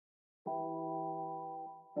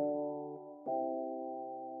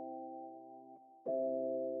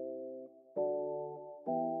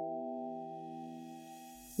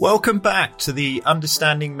Welcome back to the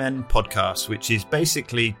Understanding Men podcast, which is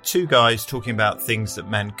basically two guys talking about things that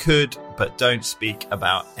men could but don't speak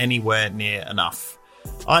about anywhere near enough.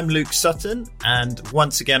 I'm Luke Sutton, and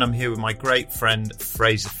once again I'm here with my great friend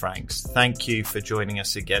Fraser Franks. Thank you for joining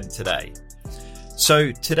us again today.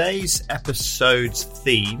 So today's episode's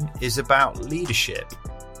theme is about leadership,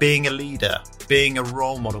 being a leader, being a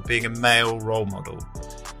role model, being a male role model.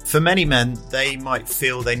 For many men, they might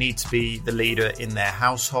feel they need to be the leader in their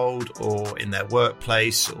household or in their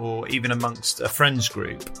workplace or even amongst a friends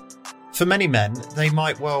group. For many men, they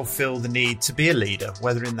might well feel the need to be a leader,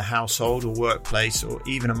 whether in the household or workplace or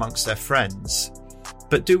even amongst their friends.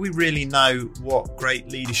 But do we really know what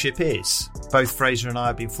great leadership is? Both Fraser and I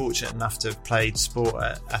have been fortunate enough to have played sport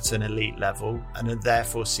at an elite level and have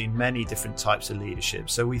therefore seen many different types of leadership.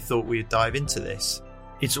 So we thought we'd dive into this.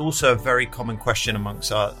 It's also a very common question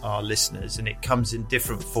amongst our listeners, and it comes in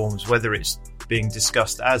different forms, whether it's being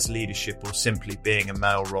discussed as leadership or simply being a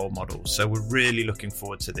male role model. So we're really looking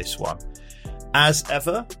forward to this one. As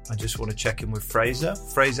ever, I just want to check in with Fraser.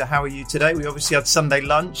 Fraser, how are you today? We obviously had Sunday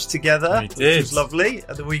lunch together, which was lovely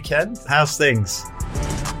at the weekend. How's things?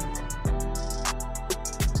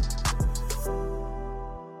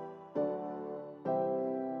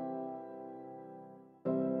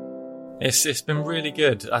 It's been really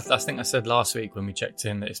good. I think I said last week when we checked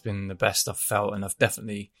in that it's been the best I've felt, and I've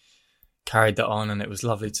definitely carried that on, and it was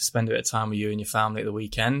lovely to spend a bit of time with you and your family at the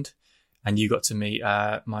weekend, and you got to meet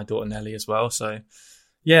my daughter Nelly as well. So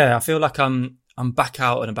yeah, I feel like I'm back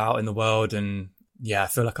out and about in the world, and yeah, I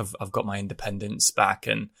feel like I've got my independence back,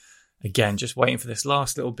 and again just waiting for this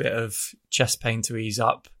last little bit of chest pain to ease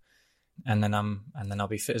up, and then I'll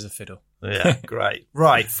be fit as a fiddle. Yeah, great.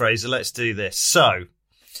 Right, Fraser, let's do this. So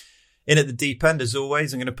in at the deep end, as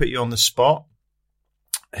always, I'm going to put you on the spot.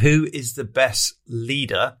 Who is the best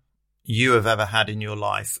leader you have ever had in your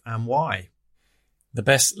life, and why? The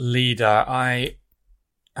best leader, I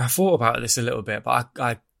thought about this a little bit, but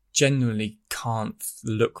I genuinely can't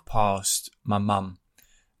look past my mum.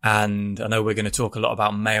 And I know we're going to talk a lot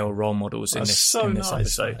about male role models in this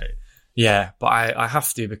episode. Mate. Yeah, but I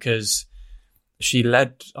have to, because she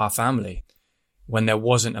led our family. When there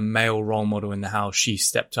wasn't a male role model in the house, she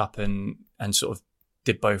stepped up and sort of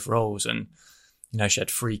did both roles. And, you know, she had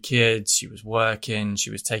 3 kids, she was working, she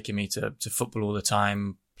was taking me to football all the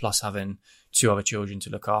time, plus having 2 other children to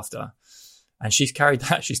look after. And she's carried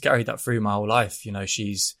that through my whole life. You know,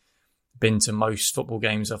 she's been to most football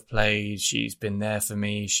games I've played. She's been there for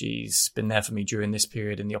me. She's been there for me during this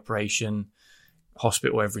period in the operation,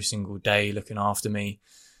 hospital every single day, looking after me.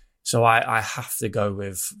 So I have to go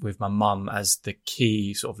with my mum as the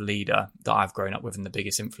key sort of leader that I've grown up with and the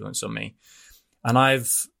biggest influence on me. And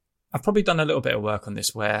I've probably done a little bit of work on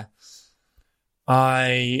this, where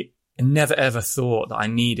I never ever thought that I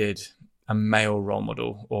needed a male role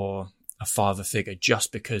model or a father figure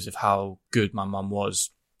just because of how good my mum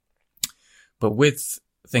was. But with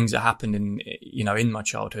things that happened in my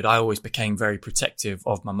childhood, I always became very protective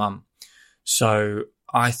of my mum. So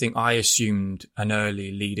I think I assumed an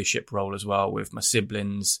early leadership role as well with my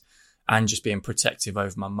siblings and just being protective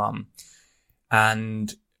over my mum.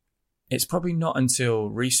 And it's probably not until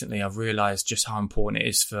recently I've realised just how important it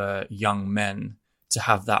is for young men to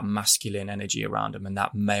have that masculine energy around them and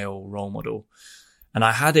that male role model. And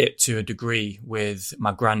I had it to a degree with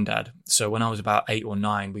my granddad. So when I was about 8 or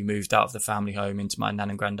 9, we moved out of the family home into my nan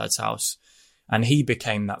and granddad's house, and he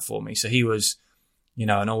became that for me. So he was, you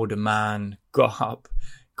know, an older man, got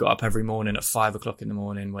up every morning at 5 o'clock in the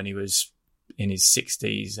morning when he was in his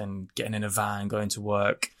 60s and getting in a van, going to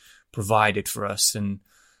work, provided for us. And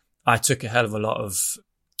I took a hell of a lot of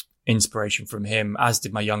inspiration from him, as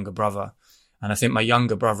did my younger brother. And I think my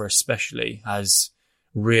younger brother especially has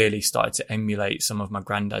really started to emulate some of my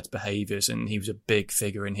granddad's behaviours, and he was a big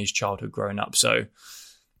figure in his childhood growing up. So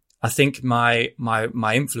I think my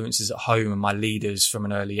influences at home and my leaders from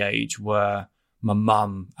an early age were my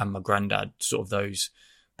mum and my granddad, sort of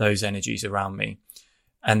those energies around me.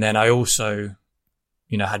 And then I also,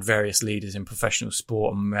 you know, had various leaders in professional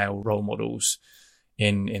sport and male role models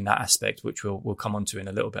in that aspect, which we'll come on to in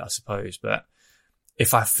a little bit, I suppose. But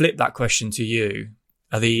if I flip that question to you,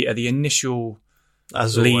 are the initial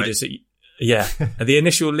leaders are the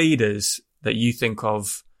initial leaders that you think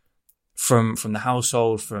of from the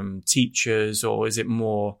household, from teachers, or is it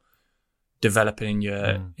more developing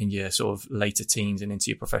in your sort of later teens and into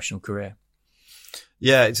your professional career?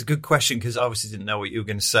 Yeah, it's a good question, because I obviously didn't know what you were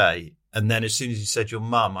going to say. And then as soon as you said your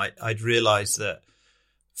mum, I'd realised that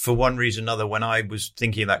for one reason or another, when I was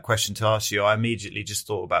thinking of that question to ask you, I immediately just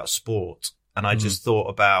thought about sport. And I just thought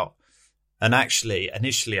about, and actually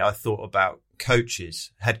initially I thought about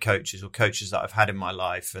coaches, head coaches or coaches that I've had in my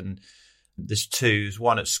life. And there's two, there's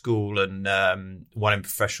one at school and one in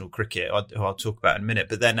professional cricket, who I'll talk about in a minute.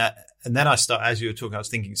 But then, and then as you were talking, I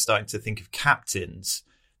was starting to think of captains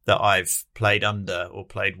that I've played under or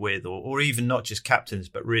played with, or even not just captains,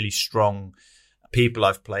 but really strong people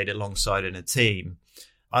I've played alongside in a team.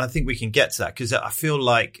 And I think we can get to that, because I feel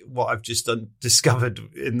like what I've just discovered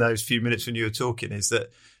in those few minutes when you were talking is that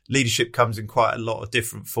leadership comes in quite a lot of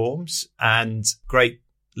different forms, and great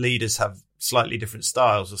leaders have slightly different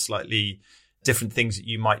styles or slightly different things that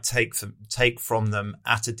you might take from them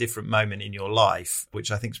at a different moment in your life, which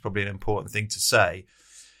I think is probably an important thing to say.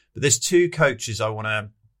 But there's two coaches I want to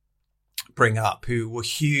bring up who were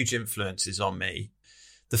huge influences on me.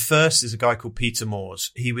 The first is a guy called Peter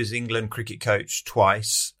Moores. He was England cricket coach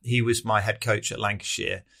twice. He was my head coach at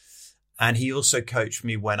Lancashire. And he also coached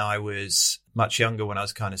me when I was much younger, when I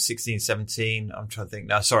was kind of 16, 17. I'm trying to think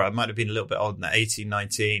now. Sorry, I might have been a little bit older than that, 18,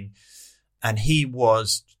 19. And he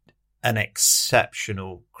was an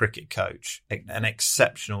exceptional cricket coach, an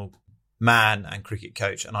exceptional man and cricket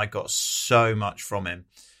coach. And I got so much from him.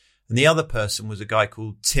 And the other person was a guy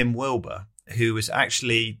called Tim Wilbur, who was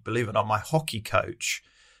actually, believe it or not, my hockey coach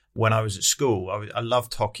when I was at school. I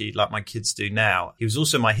loved hockey like my kids do now. He was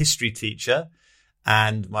also my history teacher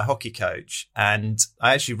and my hockey coach. And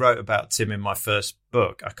I actually wrote about Tim in my first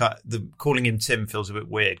book. Calling him Tim feels a bit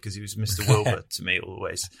weird because he was Mr. Wilbur to me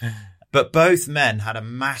always. But both men had a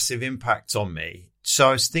massive impact on me. So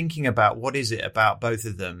I was thinking about what is it about both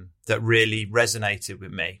of them that really resonated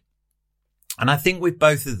with me. And I think with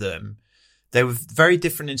both of them, they were very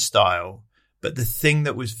different in style, but the thing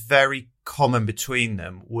that was very common between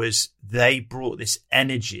them was they brought this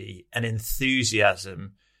energy and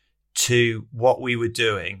enthusiasm to what we were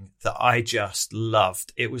doing that I just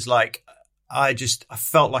loved. It was like, I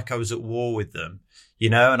felt like I was at war with them,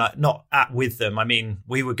 and with them. I mean,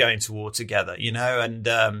 we were going to war together, and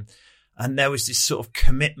there was this sort of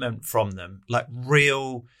commitment from them, like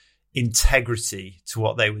real integrity to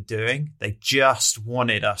what they were doing. They just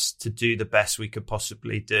wanted us to do the best we could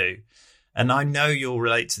possibly do. And I know you'll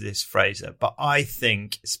relate to this, Fraser, but I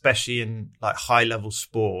think, especially in like high level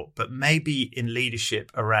sport, but maybe in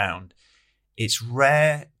leadership around, it's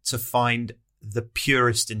rare to find the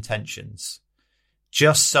purest intentions.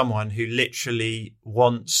 Just someone who literally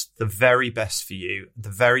wants the very best for you, the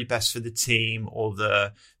very best for the team, or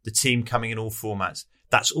the team coming in all formats.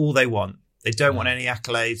 That's all they want. They don't want any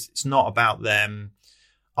accolades. It's not about them.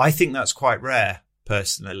 I think that's quite rare,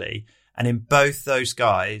 personally. And in both those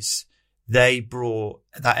guys, they brought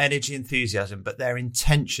that energy, enthusiasm, but their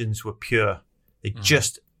intentions were pure.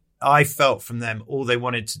 I felt from them, all they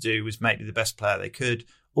wanted to do was make me the best player they could.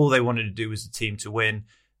 All they wanted to do was the team to win.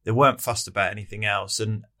 They weren't fussed about anything else.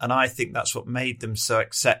 And I think that's what made them so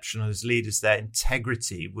exceptional as leaders. Their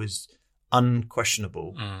integrity was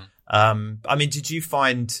unquestionable. I mean, did you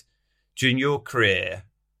find during your career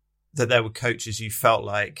that there were coaches you felt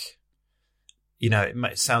like,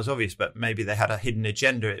 it sounds obvious, but maybe they had a hidden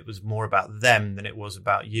agenda? It was more about them than it was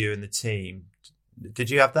about you and the team. Did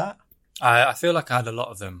you have that? I feel like I had a lot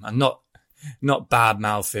of them, and not bad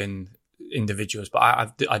mouthing individuals,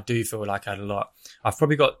 but I do feel like I had a lot. I've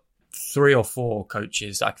probably got 3 or 4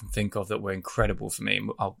 coaches that I can think of that were incredible for me.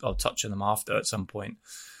 I'll touch on them after at some point.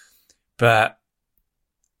 But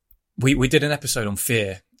we did an episode on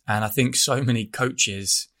fear, and I think so many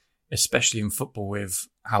coaches, especially in football, with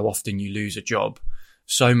how often you lose a job,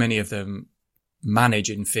 so many of them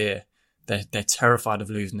manage in fear. They're terrified of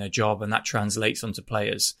losing their job, and that translates onto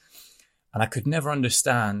players. And I could never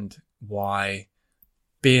understand why,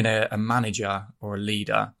 being a manager or a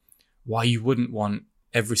leader, why you wouldn't want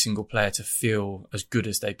every single player to feel as good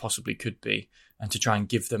as they possibly could be and to try and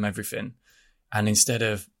give them everything. And instead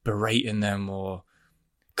of berating them or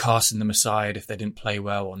casting them aside if they didn't play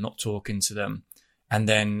well or not talking to them, and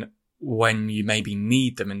then when you maybe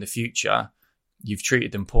need them in the future, you've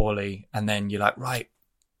treated them poorly, and then you're like, right,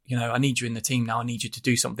 I need you in the team now. I need you to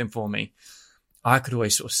do something for me. I could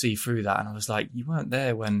always sort of see through that. And I was like, you weren't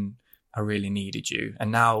there when I really needed you.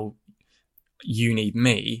 And now you need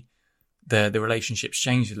me. The relationship's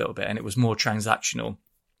changed a little bit, and it was more transactional.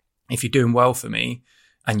 If you're doing well for me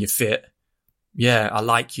and you're fit, yeah, I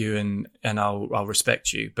like you and I'll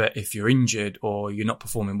respect you. But if you're injured or you're not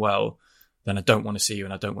performing well, then I don't want to see you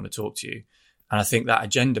and I don't want to talk to you. And I think that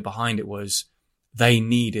agenda behind it was they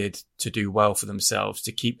needed to do well for themselves,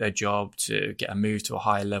 to keep their job, to get a move to a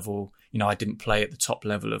higher level. I didn't play at the top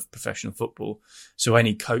level of professional football. So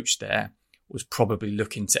any coach there was probably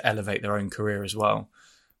looking to elevate their own career as well.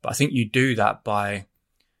 But I think you do that by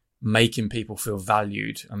making people feel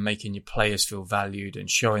valued and making your players feel valued and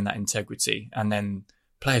showing that integrity. And then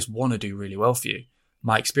players want to do really well for you.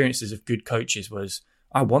 My experiences of good coaches was,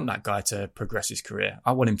 I want that guy to progress his career.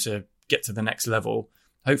 I want him to get to the next level.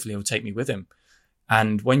 Hopefully he'll take me with him.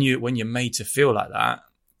 And when you're made to feel like that,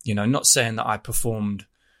 not saying that I performed,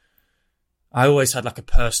 I always had like a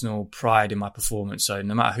personal pride in my performance. So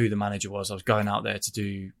no matter who the manager was, I was going out there to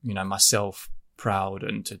do, myself proud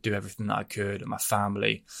and to do everything that I could and my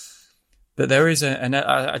family. But there is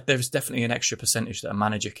there's definitely an extra percentage that a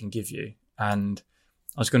manager can give you. And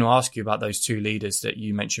I was going to ask you about those two leaders that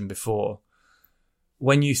you mentioned before.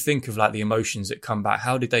 When you think of like the emotions that come back,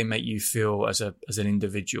 how did they make you feel as an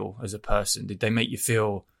individual, as a person? Did they make you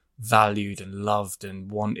feel valued and loved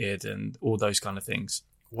and wanted and all those kind of things?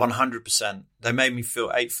 100%. They made me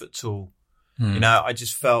feel 8 foot tall. I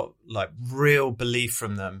just felt like real belief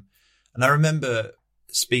from them. And I remember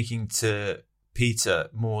speaking to Peter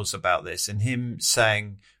Moores about this and him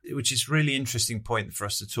saying, which is really interesting point for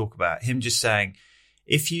us to talk about, him just saying,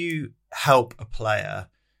 if you help a player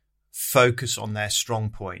focus on their strong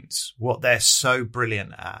points, what they're so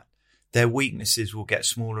brilliant at, their weaknesses will get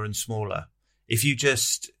smaller and smaller. If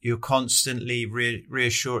you're constantly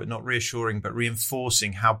not reassuring, but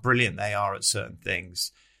reinforcing how brilliant they are at certain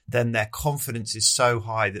things, then their confidence is so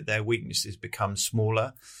high that their weaknesses become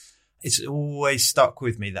smaller. It's always stuck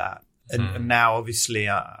with me that. And now obviously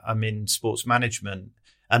I'm in sports management,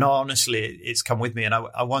 and honestly, it's come with me. And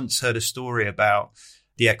I once heard a story about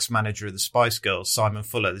the ex-manager of the Spice Girls, Simon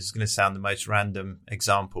Fuller. This is going to sound the most random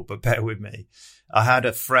example, but bear with me. I had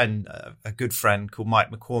a friend, a good friend called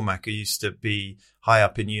Mike McCormack, who used to be high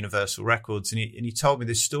up in Universal Records. And he told me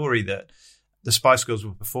this story that the Spice Girls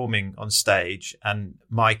were performing on stage and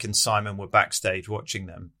Mike and Simon were backstage watching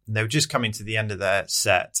them. And they were just coming to the end of their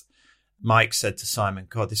set. Mike said to Simon,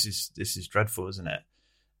 God, this is dreadful, isn't it?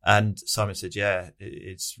 And Simon said, yeah,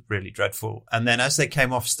 it's really dreadful. And then as they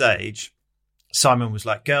came off stage, Simon was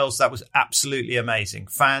like, girls, that was absolutely amazing.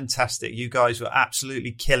 Fantastic. You guys were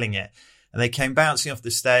absolutely killing it. And they came bouncing off the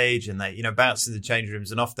stage and they, bounced in the change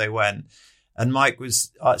rooms and off they went. And Mike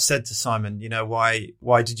said to Simon,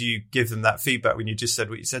 why did you give them that feedback when you just said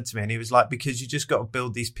what you said to me? And he was like, because you just got to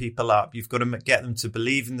build these people up. You've got to get them to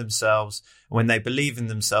believe in themselves. And when they believe in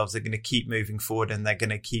themselves, they're going to keep moving forward and they're going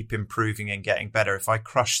to keep improving and getting better. If I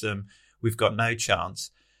crush them, we've got no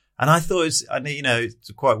chance. And I thought it's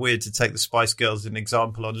quite weird to take the Spice Girls as an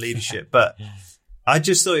example on leadership, but I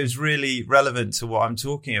just thought it was really relevant to what I'm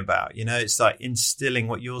talking about. It's like instilling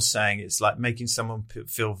what you're saying. It's like making someone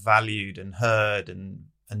feel valued and heard and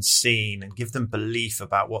seen and give them belief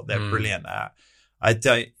about what they're brilliant at. I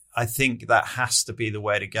think that has to be the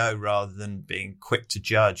way to go rather than being quick to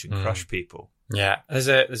judge and crush people. Yeah. There's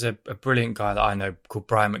a brilliant guy that I know called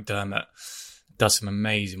Brian McDermott. Does some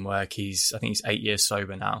amazing work. I think he's 8 years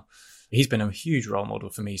sober now. He's been a huge role model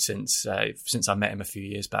for me since I met him a few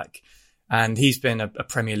years back. And he's been a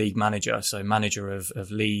Premier League manager, so manager of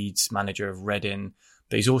Leeds, manager of Reading.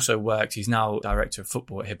 But he's now director of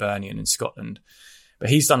football at Hibernian in Scotland. But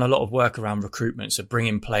he's done a lot of work around recruitment, so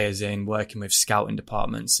bringing players in, working with scouting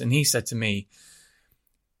departments. And he said to me,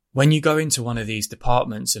 when you go into one of these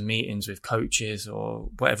departments and meetings with coaches or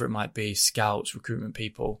whatever it might be, scouts, recruitment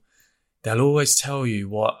people, they'll always tell you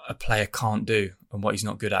what a player can't do and what he's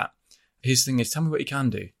not good at. His thing is, tell me what he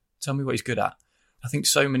can do. Tell me what he's good at. I think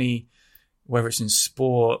so many, whether it's in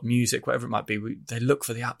sport, music, whatever it might be, they look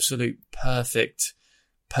for the absolute perfect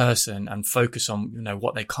person and focus on,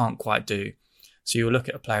 what they can't quite do. So you'll look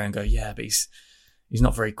at a player and go, yeah, but he's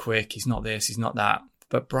not very quick. He's not this, he's not that.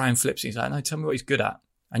 But Brian flips it. He's like, no, tell me what he's good at.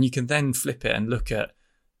 And you can then flip it and look at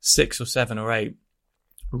 6 or 7 or 8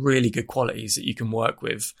 really good qualities that you can work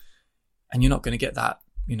with. And you're not going to get that,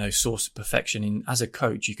 source of perfection. As a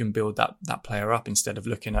coach, you can build that player up instead of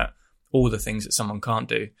looking at all the things that someone can't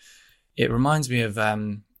do. It reminds me of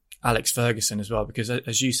Alex Ferguson as well, because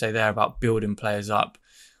as you say there about building players up,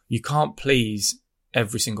 you can't please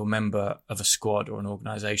every single member of a squad or an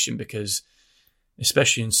organisation because,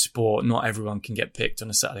 especially in sport, not everyone can get picked on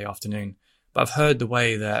a Saturday afternoon. But I've heard the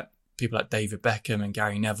way that people like David Beckham and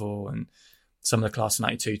Gary Neville and some of the Class of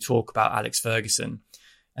 92 talk about Alex Ferguson.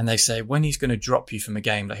 And they say when he's going to drop you from a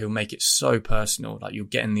game, that he'll make it so personal. Like you'll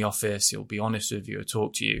get in the office, he'll be honest with you, he'll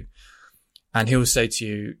talk to you. And he'll say to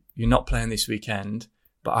you, you're not playing this weekend,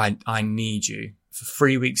 but I need you. For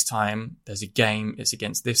 3 weeks' time, there's a game, it's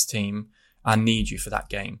against this team. I need you for that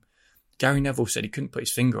game. Gary Neville said he couldn't put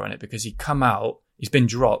his finger on it because he'd come out, he's been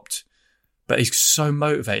dropped, but he's so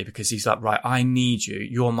motivated because he's like, right, I need you.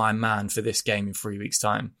 You're my man for this game in 3 weeks'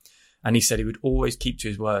 time. And he said he would always keep to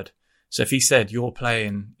his word. So if he said, you're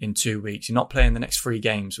playing in 2 weeks, you're not playing the next 3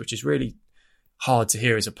 games, which is really hard to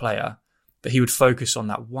hear as a player, but he would focus on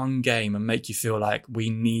that one game and make you feel like we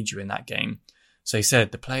need you in that game. So he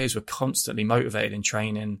said the players were constantly motivated in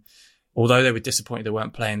training. Although they were disappointed they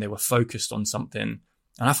weren't playing, they were focused on something.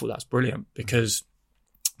 And I thought that's brilliant, because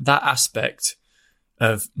that aspect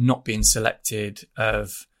of not being selected,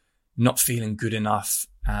 of not feeling good enough,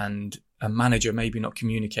 and a manager maybe not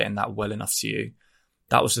communicating that well enough to you,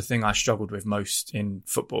 that was the thing I struggled with most in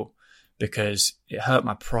football, because it hurt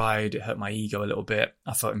my pride, it hurt my ego a little bit.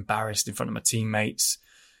 I felt embarrassed in front of my teammates.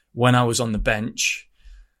 When I was on the bench,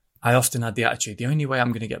 I often had the attitude, the only way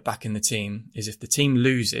I'm going to get back in the team is if the team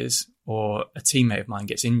loses or a teammate of mine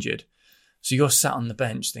gets injured. So you're sat on the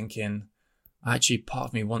bench thinking, actually, part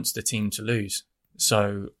of me wants the team to lose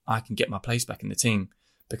so I can get my place back in the team.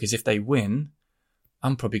 Because if they win,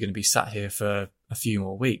 I'm probably going to be sat here for a few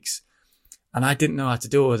more weeks. And I didn't know how to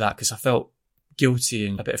deal with that, because I felt guilty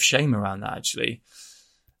and a bit of shame around that, actually.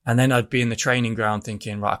 And then I'd be in the training ground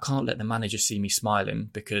thinking, right, I can't let the manager see me smiling,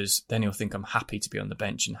 because then he'll think I'm happy to be on the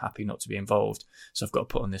bench and happy not to be involved. So I've got to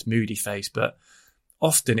put on this moody face. But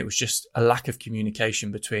often it was just a lack of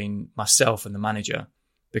communication between myself and the manager,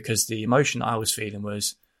 because the emotion I was feeling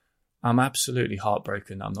was, I'm absolutely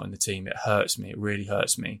heartbroken that I'm not in the team. It hurts me. It really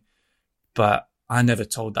hurts me. But I never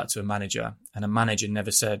told that to a manager, and a manager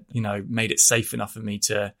never said, made it safe enough for me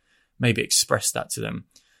to maybe express that to them.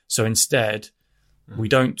 So instead, we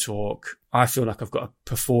don't talk. I feel like I've got to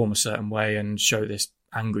perform a certain way and show this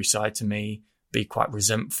angry side to me, be quite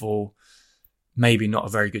resentful, maybe not a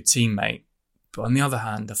very good teammate. But on the other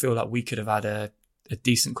hand, I feel like we could have had a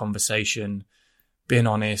decent conversation, been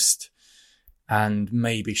honest, and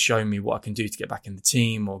maybe shown me what I can do to get back in the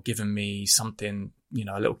team, or given me something,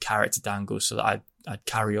 a little carrot to dangle so that I'd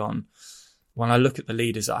carry on. When I look at the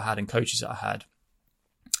leaders that I had and coaches that I had,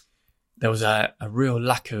 there was a real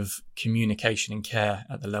lack of communication and care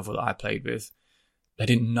at the level that I played with. They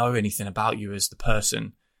didn't know anything about you as the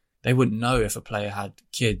person. They wouldn't know if a player had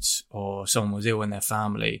kids, or someone was ill in their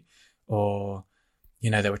family, or,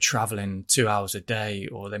 they were traveling 2 hours a day,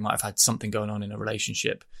 or they might have had something going on in a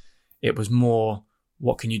relationship. It was more,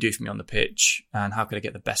 what can you do for me on the pitch, and how can I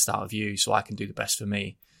get the best out of you so I can do the best for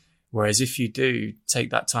me? Whereas if you do take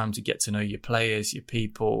that time to get to know your players, your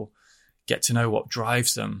people, get to know what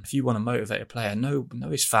drives them. If you want to motivate a player, know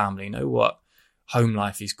his family, know what home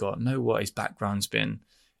life he's got, know what his background's been,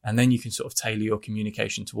 and then you can sort of tailor your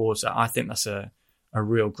communication towards that. I think that's a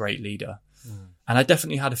real great leader. And I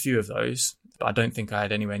definitely had a few of those, but I don't think I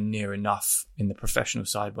had anywhere near enough in the professional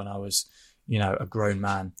side when I was, a grown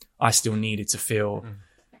man. I still needed to feel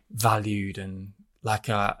valued and like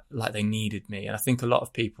they needed me. And I think a lot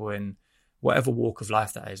of people in whatever walk of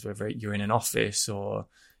life that is, whether you're in an office or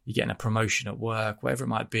you're getting a promotion at work, whatever it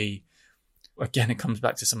might be, again, it comes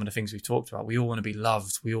back to some of the things we've talked about. We all want to be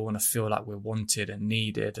loved. We all want to feel like we're wanted and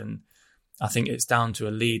needed. And I think it's down to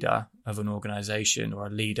a leader of an organization or a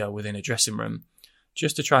leader within a dressing room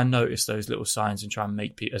just to try and notice those little signs and try and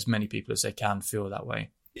make as many people as they can feel that way.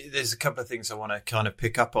 There's a couple of things I want to kind of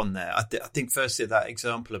pick up on there. I think firstly, that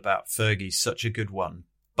example about Fergie's such a good one,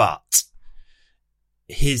 but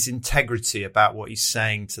his integrity about what he's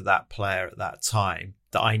saying to that player at that time,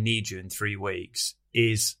 that I need you in 3 weeks,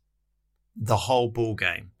 is the whole ball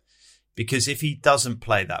game. Because if he doesn't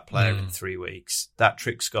play that player in 3 weeks, that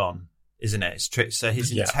trick's gone, isn't it? It's trick. So his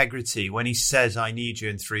integrity, when he says, I need you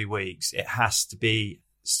in 3 weeks, it has to be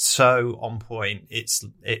so on point.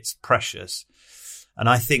 It's precious. And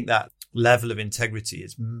I think that level of integrity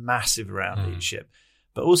is massive around leadership.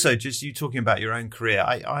 But also, just you talking about your own career,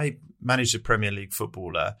 I managed a Premier League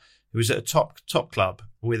footballer who was at a top club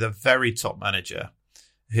with a very top manager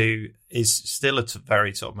who is still a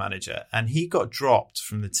very top manager. And he got dropped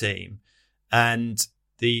from the team, and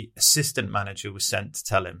the assistant manager was sent to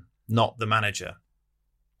tell him, not the manager.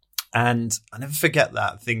 And I never forget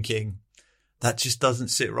that, thinking, that just doesn't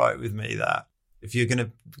sit right with me, that if you're going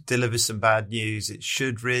to deliver some bad news, it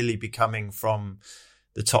should really be coming from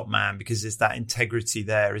the top man, because there's that integrity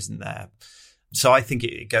there, isn't there? So I think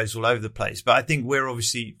it goes all over the place. But I think we're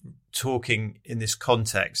obviously talking in this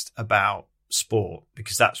context about sport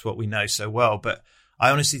because that's what we know so well. But I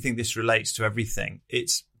honestly think this relates to everything.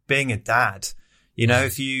 It's being a dad.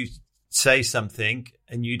 If you say something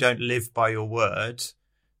and you don't live by your word,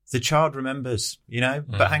 the child remembers,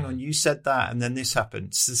 but hang on, you said that and then this happened.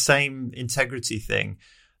 It's the same integrity thing.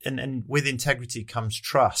 And with integrity comes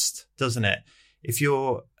trust, doesn't it? If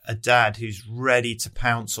you're a dad who's ready to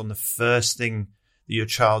pounce on the first thing that your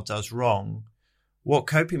child does wrong, what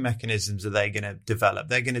coping mechanisms are they going to develop?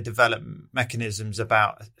 They're going to develop mechanisms that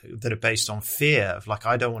are based on fear of like,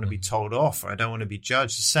 I don't want to be told off, or I don't want to be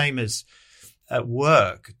judged. The same as at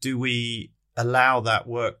work. Do we allow that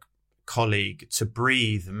work colleague to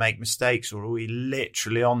breathe and make mistakes, or are we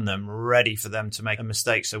literally on them, ready for them to make a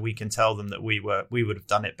mistake so we can tell them that we would have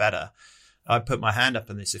done it better? I put my hand up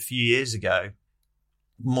on this a few years ago,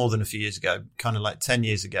 more than a few years ago, kind of like 10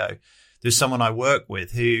 years ago. There's someone I work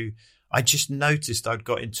with who I just noticed I'd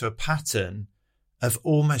got into a pattern of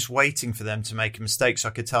almost waiting for them to make a mistake so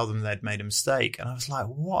I could tell them they'd made a mistake. And I was like,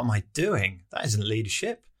 what am I doing? That isn't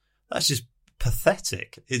leadership. That's just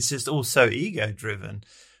pathetic. It's just all so ego driven.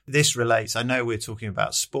 This relates, I know we're talking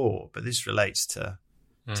about sport, but this relates to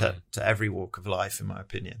every walk of life, in my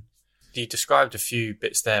opinion. You described a few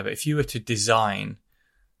bits there, but if you were to design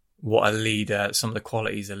what a leader, some of the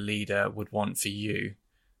qualities a leader would want for you,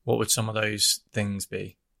 what would some of those things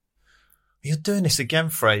be? You're doing this again,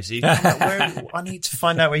 Fraser. I need to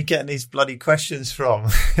find out where you're getting these bloody questions from.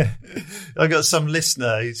 I got some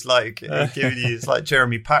listener who's like giving you, it's like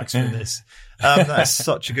Jeremy Paxman this. That's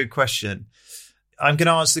such a good question. I'm going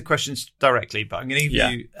to answer the questions directly, but I'm going to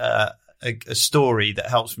give you a story that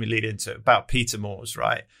helps me lead into it about Peter Moores,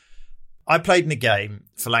 right? I played in a game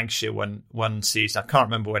for Lancashire one season. I can't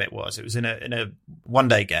remember when it was. It was in a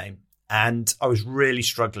one-day game, and I was really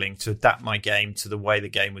struggling to adapt my game to the way the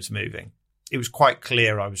game was moving. It was quite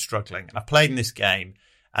clear I was struggling. And I played in this game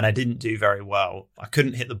and I didn't do very well. I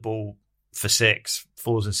couldn't hit the ball for 4s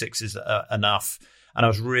and 6s enough. And I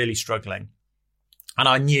was really struggling. And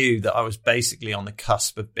I knew that I was basically on the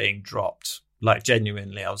cusp of being dropped. Like,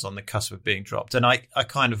 genuinely, I was on the cusp of being dropped. And I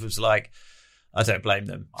kind of was like, I don't blame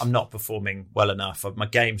them. I'm not performing well enough. My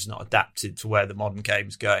game's not adapted to where the modern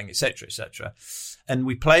game's going, etc., etc. And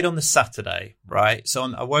we played on the Saturday, right? So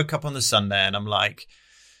I woke up on the Sunday and I'm like,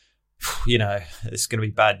 you know, it's going to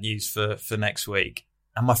be bad news for next week.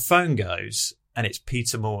 And my phone goes and it's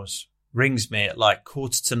Peter Moores. Rings me at like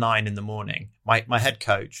 9:15 in the morning. My head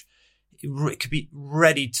coach, it could be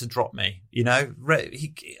ready to drop me, you know.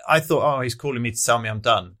 I thought, oh, he's calling me to tell me I'm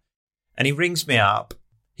done. And he rings me up.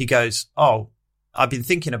 He goes, oh, I've been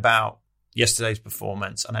thinking about yesterday's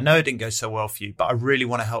performance and I know it didn't go so well for you, but I really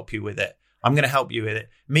want to help you with it. I'm going to help you with it.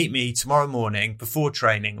 Meet me tomorrow morning before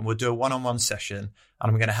training and we'll do a one-on-one session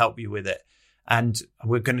and I'm going to help you with it. And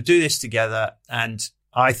we're going to do this together. And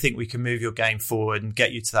I think we can move your game forward and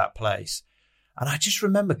get you to that place. And I just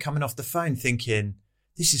remember coming off the phone thinking,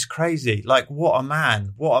 this is crazy. Like, what a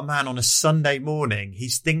man on a Sunday morning.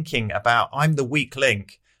 He's thinking about, I'm the weak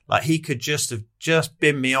link. Like, he could just have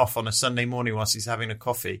binned me off on a Sunday morning whilst he's having a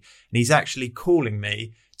coffee. And he's actually calling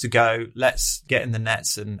me to go, let's get in the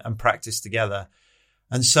nets and practice together.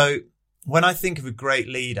 And so when I think of a great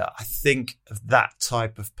leader, I think of that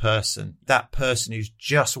type of person, that person who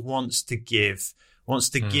just wants to give, wants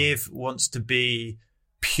to be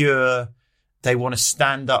pure. They want to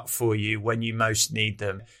stand up for you when you most need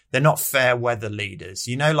them. They're not fair weather leaders.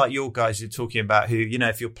 You know, like your guys you're talking about who, you know,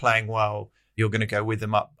 if you're playing well, you're going to go with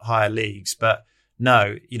them up higher leagues. But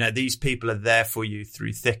no, you know, these people are there for you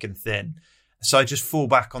through thick and thin. So I just fall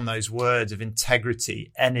back on those words of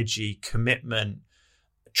integrity, energy, commitment,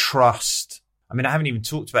 trust. I mean, I haven't even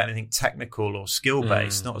talked about anything technical or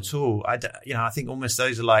skill-based, not at all. I think almost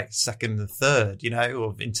those are like second and third, you know,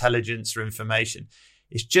 of intelligence or information.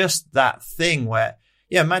 It's just that thing where,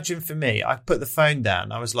 imagine for me, I put the phone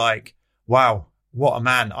down. I was like, wow, what a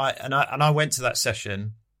man. I went to that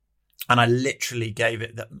session and I literally gave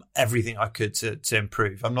it everything I could to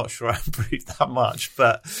improve. I'm not sure I improved that much,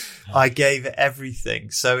 but I gave it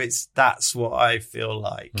everything. So that's what I feel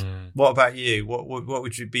like. What about you? What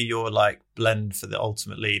would be your like blend for the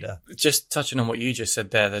ultimate leader? Just touching on what you just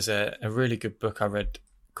said there, there's a really good book I read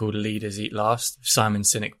called Leaders Eat Last, Simon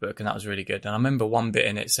Sinek book, and that was really good. And I remember one bit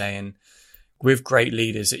in it saying, with great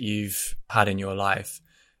leaders that you've had in your life,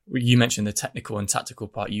 you mentioned the technical and tactical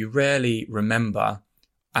part, you rarely remember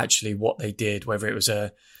actually what they did, whether it was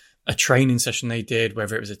a training session they did,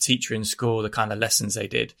 whether it was a teacher in school, the kind of lessons they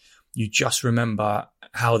did. You just remember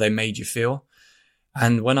how they made you feel.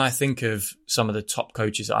 And when I think of some of the top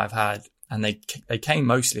coaches that I've had, and they came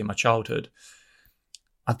mostly in my childhood,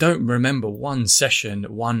 I don't remember one session,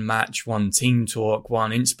 one match, one team talk,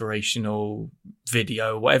 one inspirational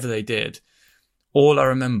video, whatever they did. All I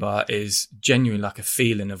remember is genuinely like a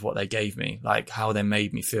feeling of what they gave me, like how they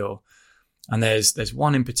made me feel. And there's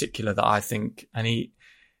one in particular that I think, and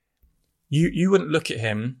you wouldn't look at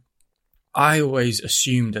him. I always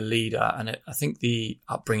assumed a leader, and I think the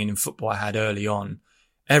upbringing in football I had early on,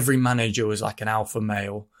 every manager was like an alpha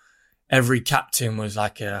male. Every captain was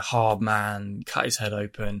like a hard man, cut his head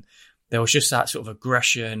open. there was just that sort of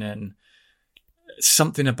aggression and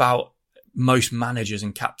something about most managers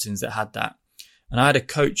and captains that had that. And I had a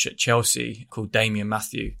coach at Chelsea called Damien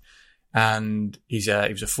Matthew, and he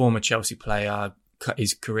was a former Chelsea player.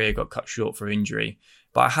 His career got cut short for injury,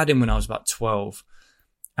 but I had him when I was about 12.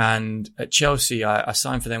 And at Chelsea, I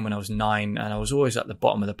signed for them when I was 9, and I was always at the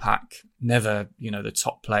bottom of the pack, never, the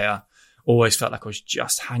top player. Always felt like I was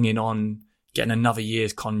just hanging on, getting another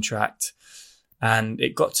year's contract. And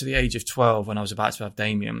it got to the age of 12 when I was about to have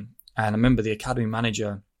Damien. And I remember the academy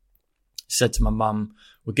manager said to my mum,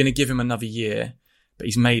 we're going to give him another year, but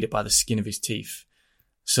he's made it by the skin of his teeth.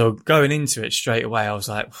 So going into it straight away, I was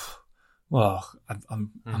like, well,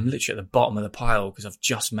 I'm literally at the bottom of the pile because I've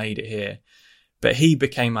just made it here. But he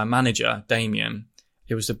became my manager, Damien.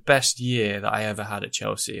 It was the best year that I ever had at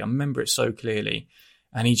Chelsea. I remember it so clearly.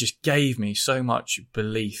 And he just gave me so much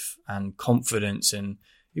belief and confidence. And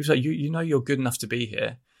he was like, you know, you're good enough to be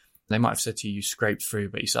here. They might have said to you, you scraped through,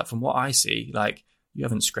 but he's like, from what I see, like, you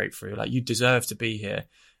haven't scraped through. Like, you deserve to be here.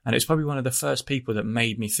 And it's probably one of the first people that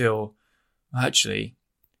made me feel, actually,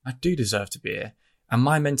 I do deserve to be here. And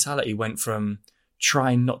my mentality went from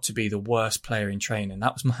trying not to be the worst player in training.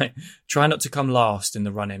 That was my, try not to come last in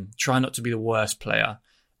the run-in, try not to be the worst player.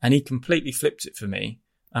 And he completely flipped it for me.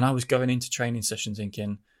 And I was going into training sessions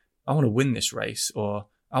thinking, I want to win this race, or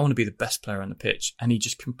I want to be the best player on the pitch. And he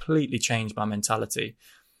just completely changed my mentality.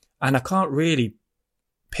 And I can't really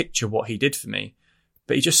picture what he did for me,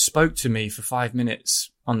 but he just spoke to me for 5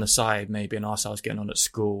 minutes on the side, maybe, and asked how I was getting on at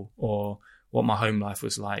school or what my home life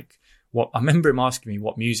was like. I remember him asking me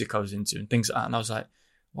what music I was into and things like that. And I was like,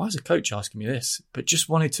 why is a coach asking me this? But just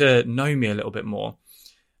wanted to know me a little bit more.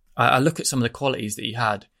 I look at some of the qualities that he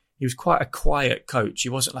had. He was quite a quiet coach. He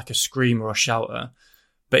wasn't like a screamer or a shouter,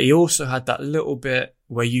 but he also had that little bit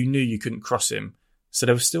where you knew you couldn't cross him. So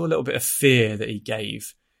there was still a little bit of fear that he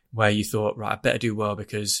gave, where you thought, right, I better do well,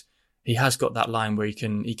 because he has got that line where he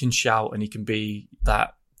can shout and he can be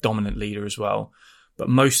that dominant leader as well. But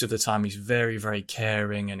most of the time he's very, very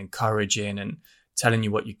caring and encouraging and telling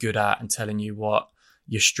you what you're good at and telling you what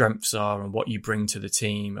your strengths are and what you bring to the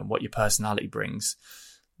team and what your personality brings.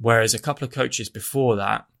 Whereas a couple of coaches before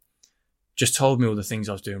that just told me all the things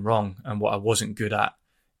I was doing wrong and what I wasn't good at.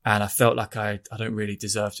 And I felt like I don't really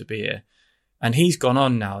deserve to be here. And he's gone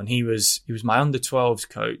on now, and he was my under-12s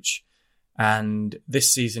coach. And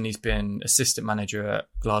this season he's been assistant manager at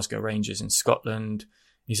Glasgow Rangers in Scotland.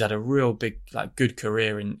 He's had a real big, good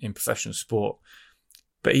career in professional sport.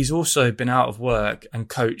 But he's also been out of work and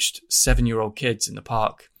coached 7-year-old kids in the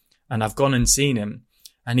park. And I've gone and seen him,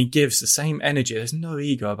 and he gives the same energy. There's no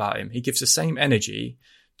ego about him. He gives the same energy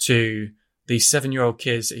to these 7-year-old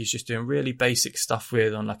kids that he's just doing really basic stuff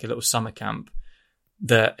with on like a little summer camp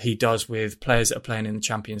that he does with players that are playing in the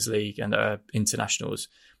Champions League and that are internationals.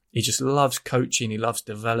 He just loves coaching. He loves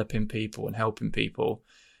developing people and helping people.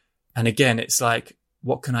 And again, it's like,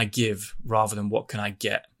 what can I give rather than what can I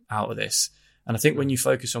get out of this? And I think when you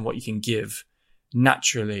focus on what you can give,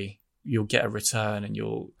 naturally you'll get a return,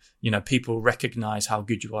 and people recognize how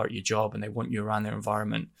good you are at your job and they want you around their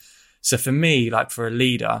environment. So for me, like for a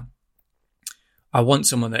leader, I want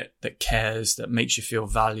someone that cares, that makes you feel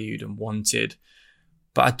valued and wanted.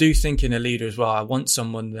 But I do think in a leader as well, I want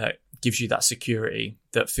someone that gives you that security,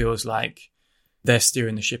 that feels like they're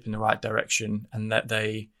steering the ship in the right direction, and that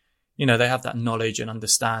they have that knowledge and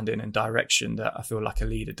understanding and direction that I feel like a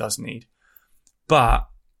leader does need. But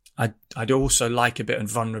I'd also like a bit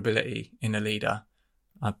of vulnerability in a leader.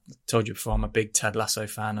 I told you before, I'm a big Ted Lasso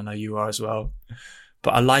fan. I know you are as well.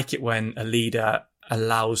 But I like it when a leader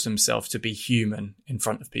allows themselves to be human in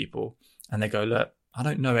front of people, and they go, look, I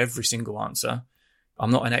don't know every single answer.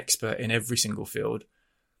 I'm not an expert in every single field.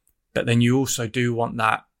 But then you also do want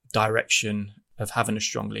that direction of having a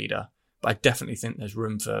strong leader. But I definitely think there's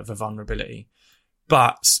room for vulnerability.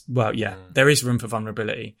 But, well, yeah, there is room for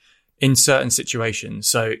vulnerability in certain situations.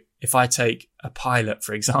 So if I take a pilot,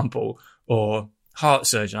 for example, or heart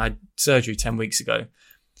surgeon, I had surgery 10 weeks ago.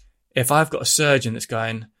 If I've got a surgeon that's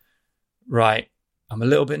going, right, I'm a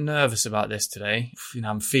little bit nervous about this today,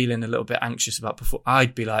 I'm feeling a little bit anxious about before,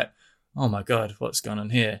 I'd be like, oh my God, what's going on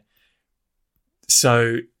here?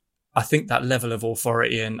 So I think that level of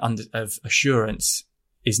authority and of assurance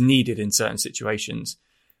is needed in certain situations.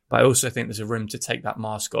 But I also think there's a room to take that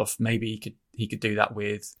mask off. Maybe he could do that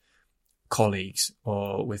with colleagues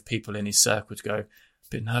or with people in his circle, to go, a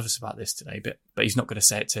bit nervous about this today, but he's not going to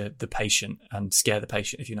say it to the patient and scare the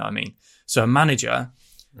patient, if you know what I mean. So a manager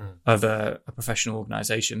of a professional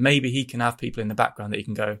organisation, maybe he can have people in the background that he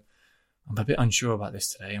can go, I'm a bit unsure about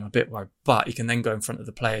this today, I'm a bit worried, but he can then go in front of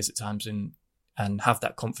the players at times and have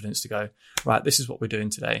that confidence to go, right, this is what we're doing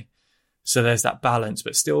today. So there's that balance,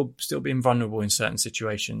 but still being vulnerable in certain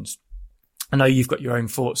situations. I know you've got your own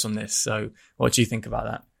thoughts on this. So what do you think about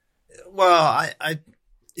that? Well, I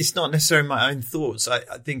it's not necessarily my own thoughts. I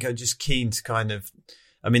think I'm just keen to kind of,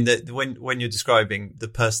 I mean, when you're describing the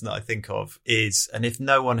person that I think of is, and if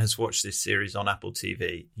no one has watched this series on Apple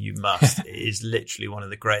TV, you must. It is literally one of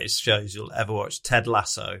the greatest shows you'll ever watch. Ted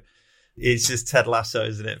Lasso. It's just Ted Lasso,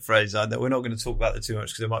 isn't it, Fraser? I know we're not going to talk about that too much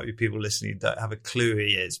because there might be people listening who don't have a clue who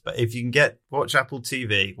he is. But if you can watch Apple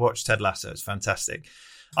TV, watch Ted Lasso. It's fantastic.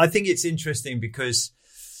 I think it's interesting because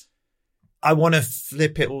I want to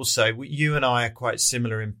flip it also. You and I are quite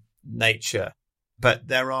similar in nature, but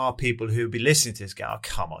there are people who will be listening to this go, oh,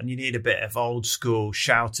 come on, you need a bit of old school,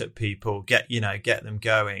 shout at people, get them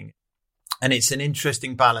going. And it's an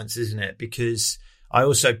interesting balance, isn't it? Because I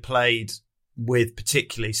also played with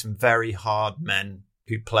particularly some very hard men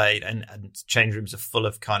who played, and change rooms are full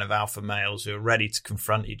of kind of alpha males who are ready to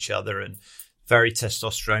confront each other and very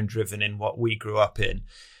testosterone driven in what we grew up in,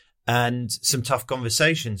 and some tough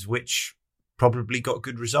conversations, which probably got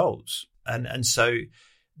good results. And so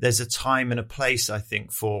there's a time and a place, I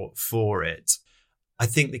think, for it. I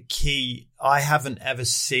think the key, I haven't ever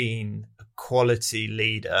seen a quality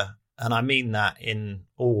leader, and I mean that in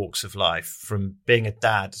all walks of life, from being a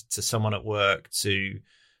dad to someone at work to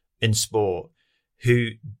in sport,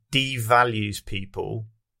 who devalues people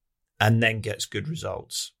and then gets good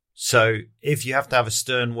results. So if you have to have a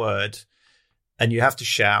stern word and you have to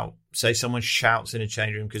shout, say someone shouts in a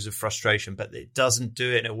change room because of frustration, but it doesn't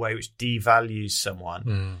do it in a way which devalues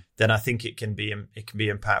someone, then I think it can be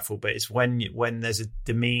impactful. But it's when there's a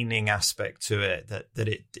demeaning aspect to it that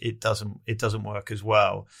it doesn't work as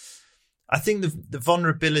well. I think the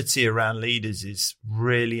vulnerability around leaders is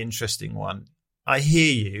really interesting one. I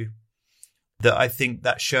hear you that I think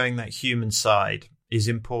that showing that human side is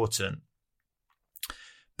important.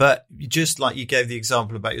 But just like you gave the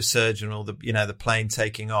example about your surgeon or the plane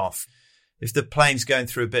taking off, if the plane's going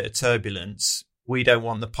through a bit of turbulence, we don't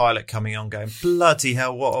want the pilot coming on going, bloody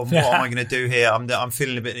hell, what am I going to do here? I'm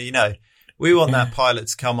feeling a bit, we want that pilot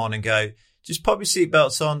to come on and go, just pop your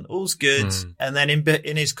seatbelts on, all's good. And then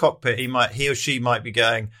in his cockpit, he or she might be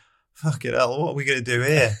going, fuck it hell, what are we going to do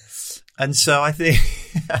here? And so I think...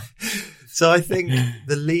 So I think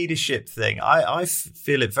the leadership thing, I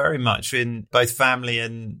feel it very much in both family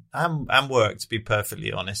and work, to be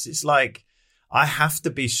perfectly honest. It's like, I have to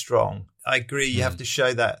be strong. I agree. You have to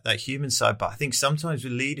show that human side. But I think sometimes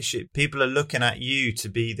with leadership, people are looking at you to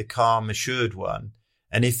be the calm, assured one.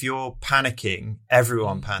 And if you're panicking,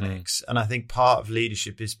 everyone panics. And I think part of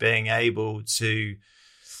leadership is being able to,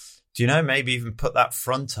 maybe even put that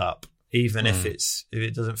front up, even if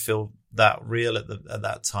it doesn't feel that real at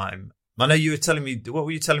that time. I know you were telling me, what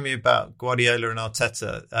were you telling me about Guardiola and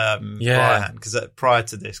Arteta prior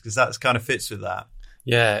to this? Because that kind of fits with that.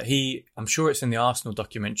 Yeah, I'm sure it's in the Arsenal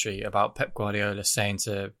documentary about Pep Guardiola saying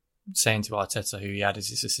to Arteta, who he had as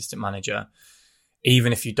his assistant manager,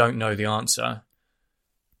 even if you don't know the answer,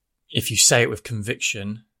 if you say it with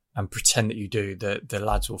conviction and pretend that you do, the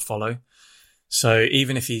lads will follow. So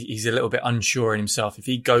even if he's a little bit unsure in himself, if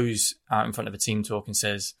he goes out in front of a team talk and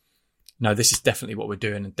says, no, this is definitely what we're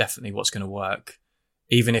doing and definitely what's going to work,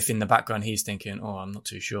 even if in the background he's thinking, oh, I'm not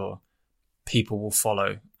too sure, people will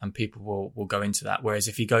follow and people will go into that. Whereas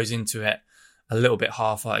if he goes into it a little bit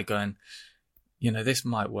half-hearted going, this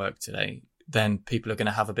might work today, then people are going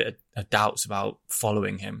to have a bit of doubts about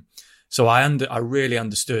following him. So I really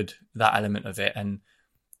understood that element of it. And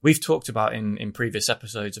we've talked about in previous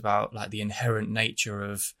episodes about like the inherent nature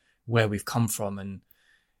of where we've come from and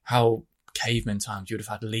how caveman times you would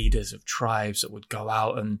have had leaders of tribes that would go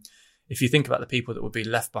out, and if you think about the people that would be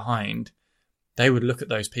left behind, they would look at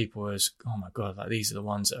those people as, oh my god, like these are the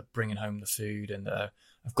ones that are bringing home the food and that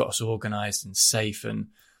have got us organized and safe. And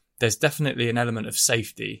there's definitely an element of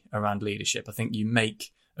safety around leadership. I think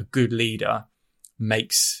a good leader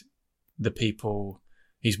makes the people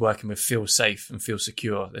he's working with feel safe and feel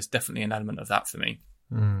secure. There's definitely an element of that for me.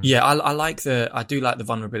 Yeah, I do like the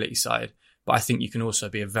vulnerability side. But I think you can also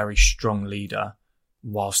be a very strong leader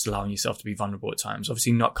whilst allowing yourself to be vulnerable at times.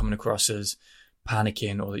 Obviously not coming across as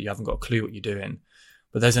panicking or that you haven't got a clue what you're doing.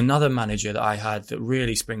 But there's another manager that I had that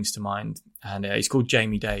really springs to mind. And he's called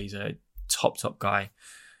Jamie Day. He's a top guy.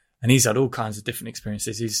 And he's had all kinds of different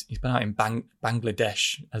experiences. He's been out in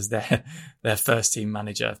Bangladesh as their first team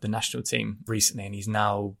manager of the national team recently. And he's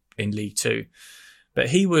now in League Two. But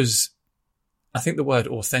I think the word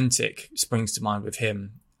authentic springs to mind with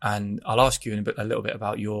him. And I'll ask you a little bit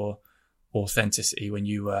about your authenticity when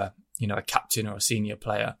you were, a captain or a senior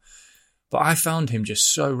player. But I found him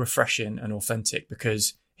just so refreshing and authentic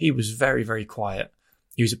because he was very, very quiet.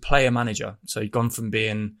 he was a player manager. So he'd gone from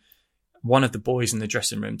being one of the boys in the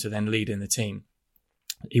dressing room to then leading the team.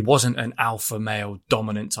 He wasn't an alpha male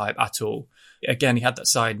dominant type at all. Again, he had that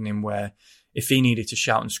side in him where if he needed to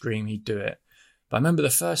shout and scream, he'd do it. But I remember the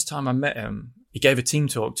first time I met him, he gave a team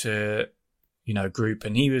talk to, a group,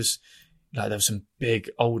 and he was like, there were some big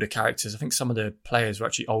older characters. I think some of the players were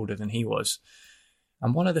actually older than he was.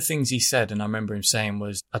 And one of the things he said, and I remember him saying,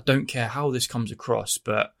 was, I don't care how this comes across,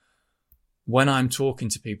 but when I'm talking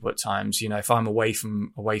to people at times, if I'm away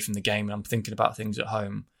from the game and I'm thinking about things at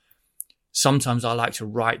home, sometimes I like to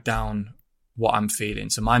write down what I'm feeling.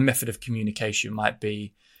 So my method of communication might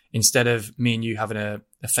be, instead of me and you having a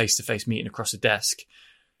face-to-face meeting across a desk,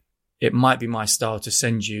 it might be my style to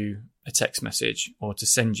send you a text message or to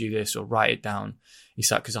send you this or write it down. It's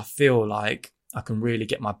like, because I feel like I can really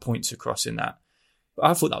get my points across in that. But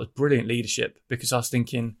I thought that was brilliant leadership, because I was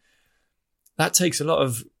thinking that takes a lot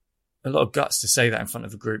of guts to say that in front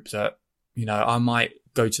of a group, that, I might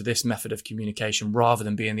go to this method of communication rather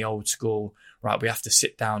than being the old school, right, we have to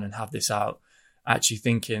sit down and have this out. Actually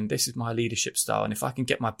thinking, this is my leadership style. And if I can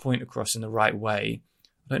get my point across in the right way,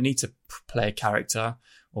 I don't need to play a character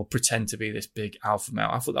or pretend to be this big alpha male.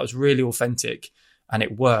 I thought that was really authentic, and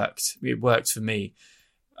it worked. It worked for me.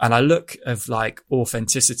 And I look of like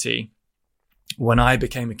authenticity when I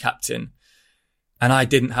became a captain, and I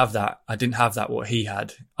didn't have that. I didn't have that what he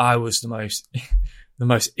had. I was the most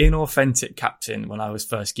inauthentic captain when I was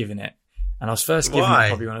first given it. And I was first given it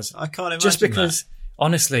probably when I can't imagine just because that.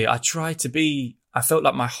 Honestly, I felt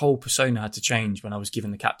like my whole persona had to change when I was given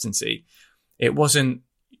the captaincy. It wasn't,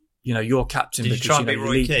 your captain. Did you try and be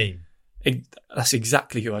Roy Keane? That's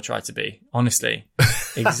exactly who I tried to be, honestly.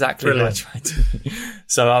 Exactly who I tried to be.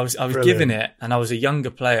 So I was given it, and I was a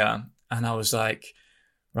younger player, and I was like,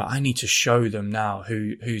 right, I need to show them now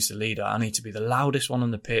who's the leader. I need to be the loudest one on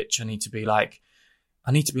the pitch. I need to be like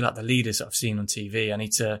the leaders that I've seen on TV.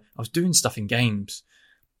 I was doing stuff in games,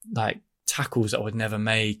 like tackles that I would never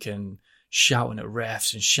make, and shouting at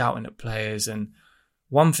refs and shouting at players. And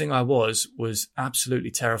one thing I was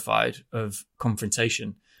absolutely terrified of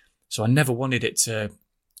confrontation. So I never wanted it to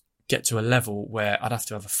get to a level where I'd have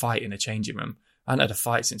to have a fight in a changing room. I hadn't had a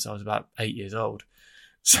fight since I was about 8 years old.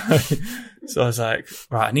 So I was like,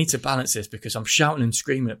 right, I need to balance this, because I'm shouting and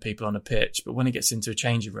screaming at people on a pitch, but when it gets into a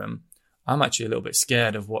changing room, I'm actually a little bit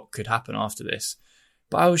scared of what could happen after this.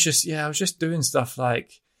 But I was just doing stuff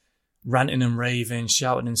like ranting and raving,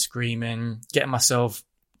 shouting and screaming, getting myself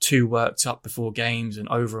too worked up before games and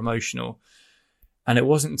over emotional. And it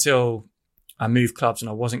wasn't until I moved clubs and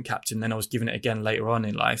I wasn't captain, then I was given it again later on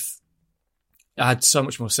in life. I had so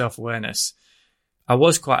much more self-awareness. I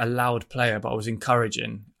was quite a loud player, but I was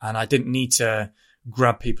encouraging, and I didn't need to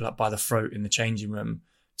grab people up by the throat in the changing room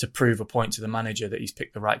to prove a point to the manager that he's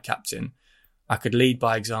picked the right captain. I could lead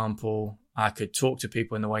by example. I could talk to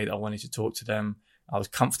people in the way that I wanted to talk to them. I was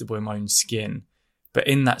comfortable in my own skin. But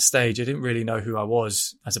in that stage, I didn't really know who I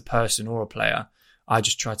was as a person or a player. I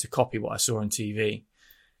just tried to copy what I saw on TV.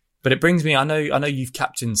 But it brings me, I know you've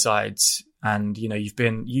captained sides, and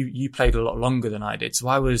you played a lot longer than I did. So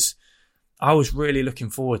I was really looking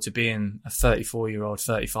forward to being a 34-year-old,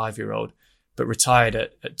 35-year-old, but retired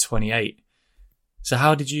at 28. So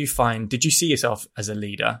how did you see yourself as a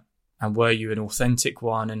leader, and were you an authentic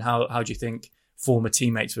one? And how do you think former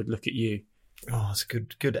teammates would look at you? Oh, it's a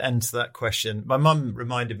good end to that question. My mum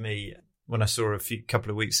reminded me when I saw her a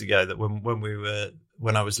couple of weeks ago that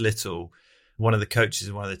when I was little, one of the coaches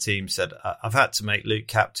in one of the teams said, I've had to make Luke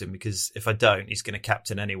captain, because if I don't, he's going to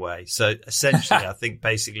captain anyway. So essentially, I think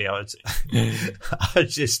basically I was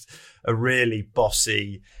just a really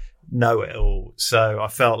bossy know-it-all. So I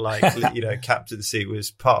felt like, captaincy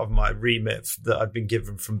was part of my remit that I'd been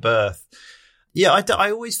given from birth. Yeah,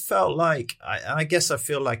 I always felt like, I guess I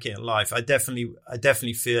feel like it in life. I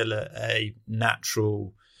definitely feel a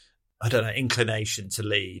natural, inclination to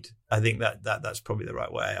lead. I think that's probably the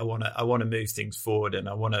right way. I want to move things forward, and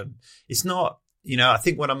it's not, I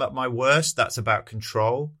think when I'm at my worst, that's about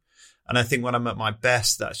control. And I think when I'm at my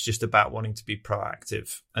best, that's just about wanting to be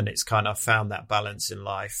proactive. And it's kind of found that balance in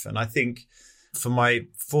life. And I think for my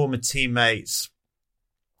former teammates,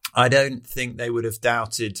 I don't think they would have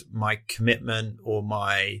doubted my commitment or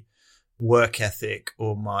my work ethic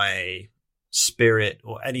or my spirit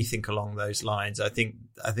or anything along those lines. I think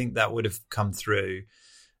that would have come through.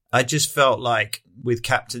 I just felt like with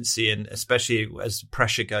captaincy, and especially as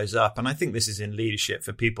pressure goes up, and I think this is in leadership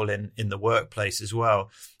for people in the workplace as well,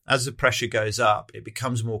 as the pressure goes up, it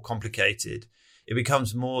becomes more complicated. It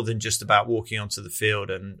becomes more than just about walking onto the field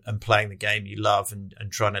and playing the game you love and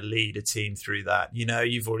trying to lead a team through that.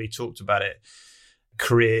 You've already talked about it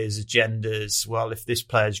careers, agendas. Well, if this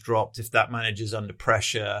player's dropped, if that manager's under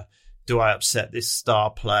pressure, do I upset this star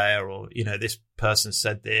player? Or, this person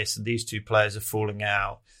said this and these two players are falling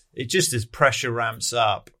out. It just, as pressure ramps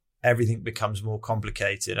up, everything becomes more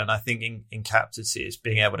complicated. And I think in captaincy, it's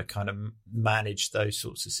being able to kind of manage those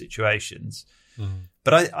sorts of situations.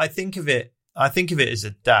 But I think of it as a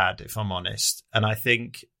dad, if I'm honest. And I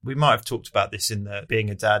think we might have talked about this in the Being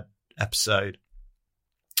a Dad episode.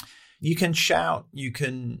 You can shout, you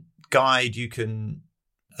can guide, you can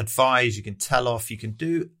advise, you can tell off, you can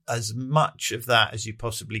do as much of that as you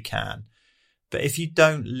possibly can. But if you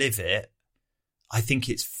don't live it, I think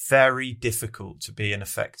it's very difficult to be an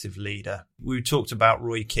effective leader. We talked about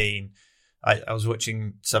Roy Keane. I was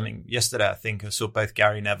watching something yesterday, I think. I saw both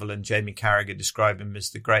Gary Neville and Jamie Carragher describe him as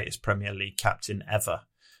the greatest Premier League captain ever.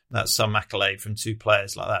 That's some accolade from two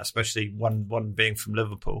players like that, especially one being from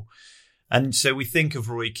Liverpool. And so we think of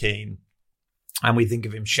Roy Keane and we think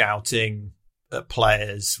of him shouting at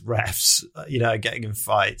players, refs, getting in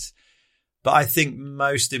fights. But I think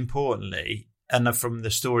most importantly, and from the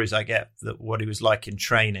stories I get, that what he was like in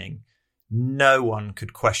training, no one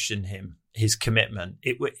could question him, his commitment.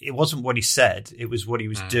 It wasn't what he said, it was what he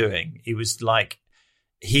was doing. It was like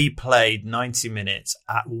he played 90 minutes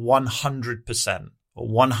at 100%, or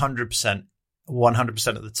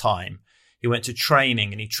 100% of the time. He went to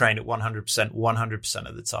training and he trained at 100%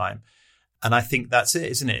 of the time. And I think that's it,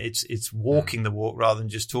 isn't it? It's walking the walk rather than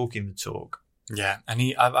just talking the talk. Yeah, and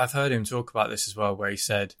I've heard him talk about this as well, where he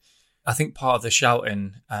said, I think part of the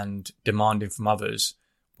shouting and demanding from others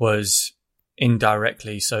was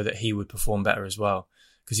indirectly so that he would perform better as well.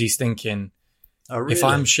 Because he's thinking, oh, really? If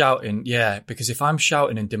I'm shouting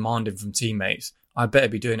and demanding from teammates, I better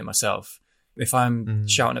be doing it myself. If I'm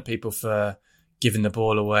shouting at people for giving the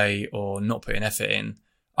ball away or not putting effort in,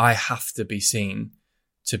 I have to be seen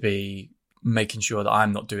to be making sure that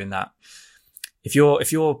I'm not doing that. If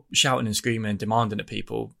you're shouting and screaming and demanding at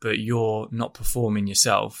people, but you're not performing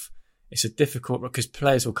yourself, it's a difficult, because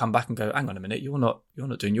players will come back and go, hang on a minute, you're not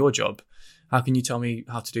doing your job. How can you tell me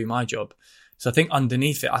how to do my job? So I think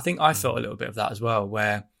underneath it, I think I felt a little bit of that as well,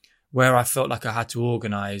 where I felt like I had to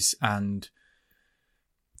organise and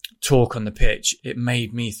talk on the pitch. It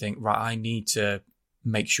made me think, right, I need to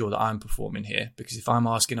make sure that I'm performing here, because if I'm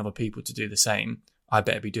asking other people to do the same, I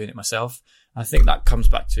better be doing it myself. I think that comes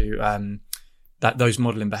back to those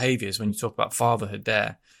modelling behaviours when you talk about fatherhood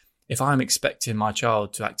there. If I'm expecting my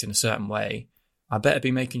child to act in a certain way, I better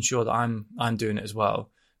be making sure that I'm doing it as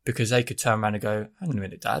well, because they could turn around and go, hang on a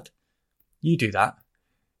minute, Dad, you do that.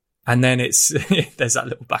 And then there's that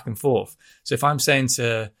little back and forth. So if I'm saying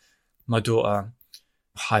to my daughter,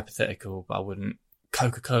 hypothetical, but I wouldn't,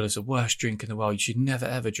 Coca-Cola's the worst drink in the world, you should never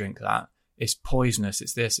ever drink that. It's poisonous,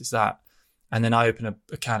 it's this, it's that. And then I open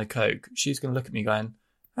a can of Coke, she's going to look at me going,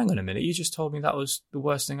 hang on a minute, you just told me that was the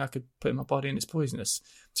worst thing I could put in my body and it's poisonous.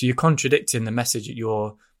 So you're contradicting the message that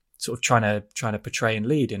you're sort of trying to portray and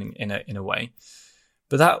lead in a way.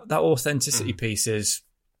 But that authenticity piece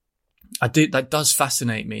that does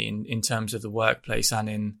fascinate me in terms of the workplace and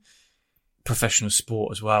in professional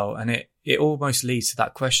sport as well. And it almost leads to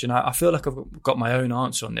that question. I feel like I've got my own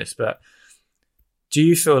answer on this, but do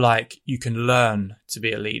you feel like you can learn to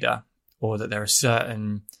be a leader, or that there are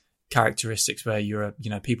certain characteristics where you're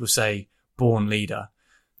people say born leader?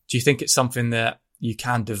 Do you think it's something that you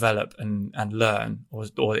can develop and learn,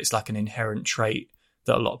 or it's like an inherent trait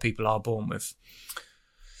that a lot of people are born with?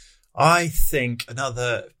 I think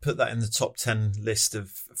put that in the top 10 list of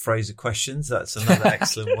Fraser questions. That's another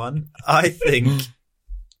excellent one. I think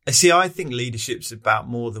leadership's about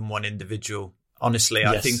more than one individual. Honestly,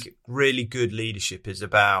 yes. I think really good leadership is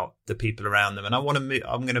about the people around them. And I'm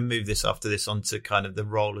going to move this after this onto kind of the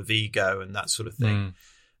role of ego and that sort of thing.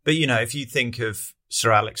 But, if you think of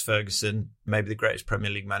Sir Alex Ferguson, maybe the greatest Premier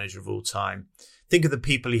League manager of all time, think of the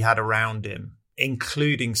people he had around him,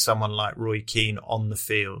 including someone like Roy Keane on the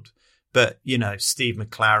field. But, Steve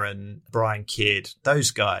McLaren, Brian Kidd, those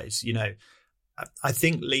guys, I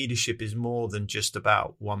think leadership is more than just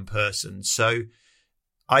about one person. So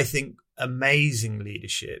I think amazing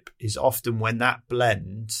leadership is often when that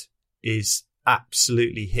blend is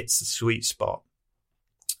absolutely hits the sweet spot.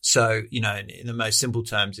 So, in the most simple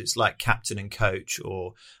terms, it's like captain and coach,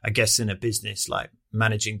 or I guess in a business like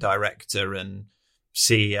managing director and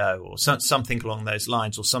CEO, or something along those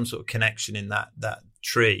lines, or some sort of connection in that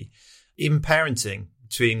tree. In parenting,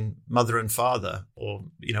 between mother and father, or,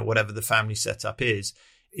 whatever the family setup is,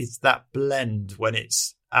 it's that blend when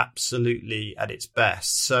it's absolutely at its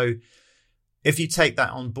best. So if you take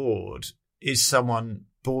that on board, is someone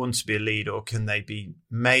born to be a leader, or can they be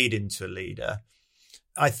made into a leader?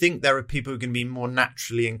 I think there are people who can be more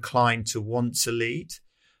naturally inclined to want to lead,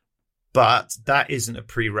 but that isn't a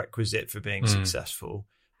prerequisite for being successful.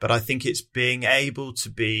 But I think it's being able to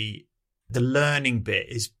be, the learning bit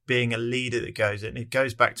is being a leader that goes, and it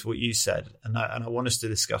goes back to what you said. And I want us to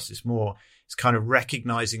discuss this more. It's kind of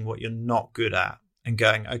recognizing what you're not good at and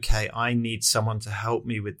going, okay, I need someone to help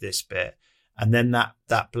me with this bit. And then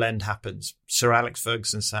that blend happens. Sir Alex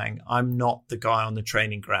Ferguson saying, I'm not the guy on the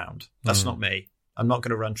training ground. That's not me. I'm not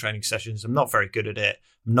going to run training sessions. I'm not very good at it.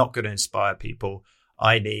 I'm not going to inspire people.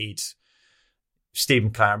 I need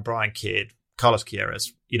Stephen Claren, Brian Kidd, Carlos Queiroz,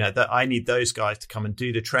 that I need those guys to come and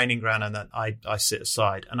do the training ground, and then I sit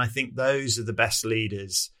aside. And I think those are the best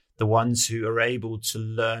leaders, the ones who are able to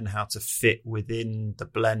learn how to fit within the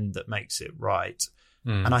blend that makes it right.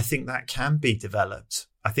 And I think that can be developed.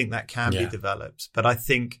 Be developed. But I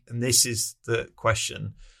think, and this is the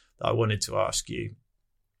question that I wanted to ask you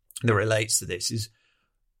that relates to this, is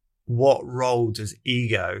what role does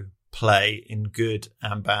ego play in good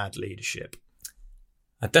and bad leadership?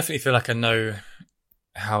 I definitely feel like I know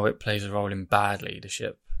how it plays a role in bad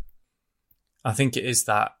leadership. I think it is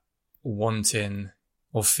that wanting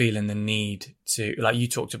or feeling the need to, like you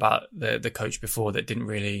talked about the coach before that didn't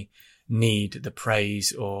really need the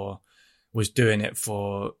praise or was doing it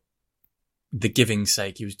for the giving's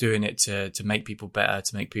sake. He was doing it to make people better,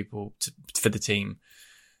 to make people for the team.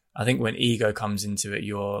 I think when ego comes into it,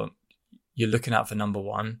 you're looking out for number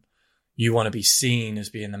one. You want to be seen as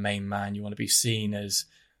being the main man. You want to be seen as,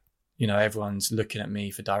 everyone's looking at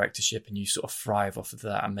me for directorship, and you sort of thrive off of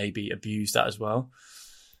that and maybe abuse that as well.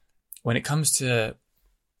 When it comes to,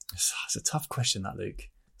 it's a tough question, that, Luke.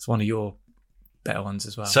 It's one of your better ones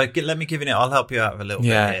as well. So let me give it. I'll help you out a little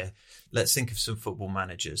bit here. Let's think of some football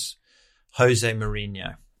managers. Jose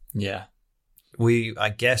Mourinho. Yeah. I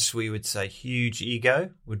guess we would say huge ego,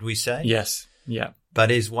 would we say? Yes. Yeah.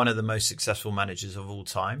 But is one of the most successful managers of all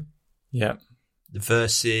time. Yeah.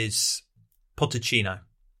 Versus Pochettino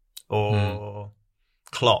or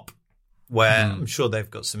Klopp, where I'm sure they've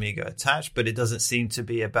got some ego attached, but it doesn't seem to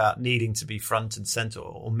be about needing to be front and center,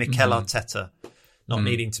 or Mikel Arteta not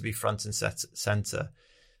needing to be front and center.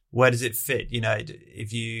 Where does it fit?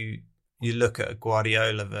 If you look at a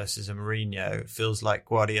Guardiola versus a Mourinho, it feels like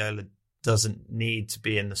Guardiola doesn't need to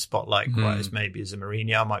be in the spotlight quite as maybe as a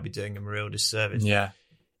Mourinho. I might be doing him a real disservice. Yeah.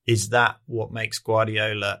 Is that what makes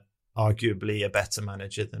Guardiola arguably a better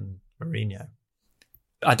manager than Mourinho?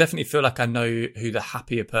 I definitely feel like I know who the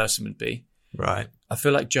happier person would be. Right. I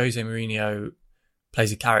feel like Jose Mourinho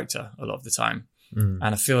plays a character a lot of the time. And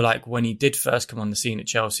I feel like when he did first come on the scene at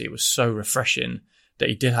Chelsea, it was so refreshing that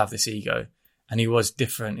he did have this ego and he was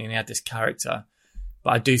different and he had this character.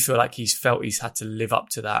 But I do feel like he's felt he's had to live up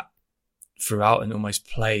to that throughout and almost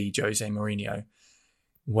play Jose Mourinho,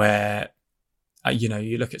 where,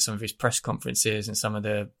 you look at some of his press conferences and some of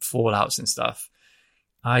the fallouts and stuff.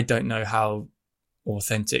 I don't know how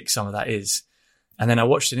authentic some of that is. And then I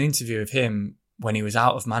watched an interview of him when he was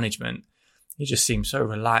out of management. He just seemed so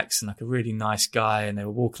relaxed and like a really nice guy. And they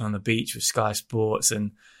were walking on the beach with Sky Sports,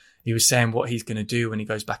 and he was saying what he's going to do when he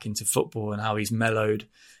goes back into football and how he's mellowed.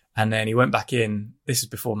 And then he went back in. This is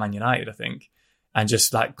before Man United, I think, and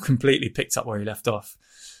just like completely picked up where he left off.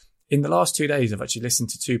 In the last 2 days, I've actually listened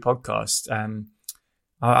to 2 podcasts.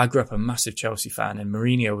 I grew up a massive Chelsea fan, and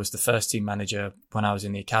Mourinho was the first team manager when I was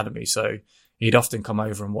in the academy. So he'd often come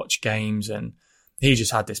over and watch games, and he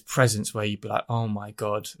just had this presence where you'd be like, oh my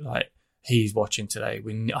God, like he's watching today.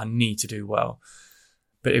 I need to do well.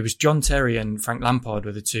 But it was John Terry and Frank Lampard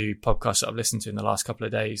were the 2 podcasts that I've listened to in the last couple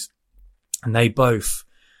of days. And they both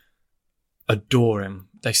adore him.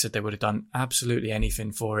 They said they would have done absolutely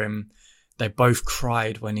anything for him. They both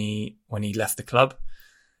cried when he left the club.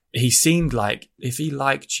 He seemed like if he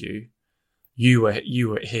liked you, you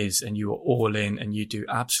were his, and you were all in, and you do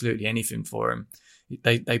absolutely anything for him.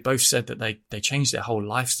 They both said that they changed their whole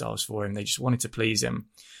lifestyles for him. They just wanted to please him.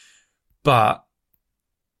 But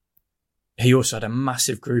he also had a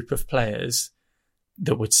massive group of players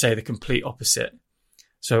that would say the complete opposite.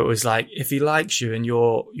 So it was like, if he likes you and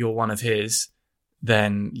you're one of his,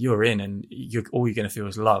 then you're in, and all you're going to feel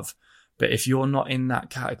is love. But if you're not in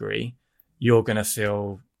that category, you're going to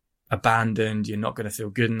feel abandoned. You're not going to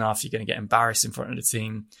feel good enough. You're going to get embarrassed in front of the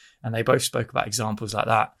team. And they both spoke about examples like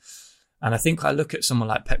that. And I think I look at someone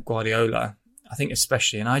like Pep Guardiola, I think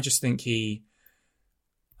especially, and I just think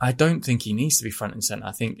I don't think he needs to be front and center.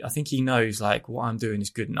 I think he knows like what I'm doing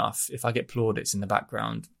is good enough. If I get plaudits in the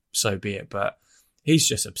background, so be it. But he's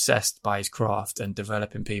just obsessed by his craft and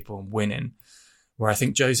developing people and winning. Where I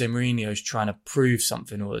think Jose Mourinho is trying to prove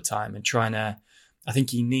something all the time and I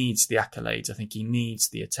think he needs the accolades. I think he needs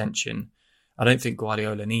the attention. I don't think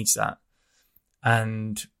Guardiola needs that.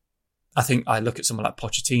 And I think I look at someone like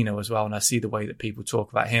Pochettino as well, and I see the way that people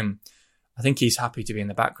talk about him. I think he's happy to be in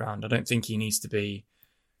the background. I don't think he needs to be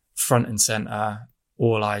front and centre,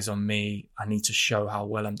 all eyes on me. I need to show how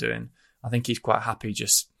well I'm doing. I think he's quite happy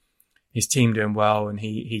just his team doing well, and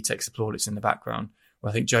he takes the plaudits in the background. Where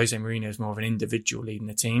I think Jose Mourinho is more of an individual leading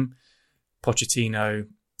the team. Pochettino,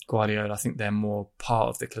 Guardiola, I think they're more part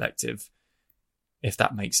of the collective, if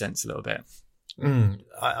that makes sense a little bit.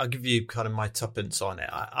 I'll give you kind of my tuppence on it.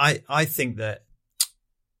 I think that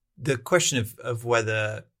the question of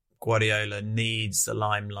whether Guardiola needs the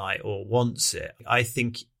limelight or wants it, I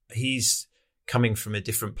think he's coming from a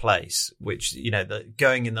different place, which,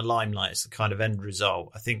 going in the limelight is the kind of end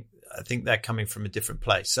result. I think they're coming from a different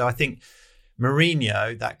place. So I think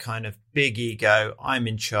Mourinho, that kind of big ego, I'm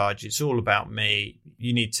in charge, it's all about me,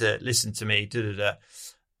 you need to listen to me,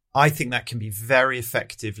 I think that can be very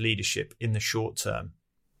effective leadership in the short term.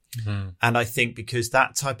 Mm-hmm. And I think because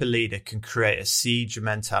that type of leader can create a siege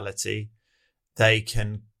mentality, they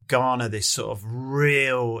can garner this sort of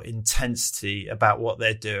real intensity about what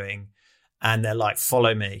they're doing. And they're like,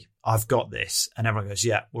 follow me, I've got this. And everyone goes,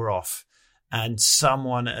 yeah, we're off. And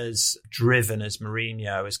someone as driven as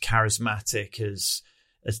Mourinho, as charismatic, as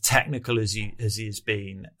technical as he has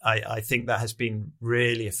been, I think that has been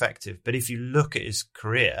really effective. But if you look at his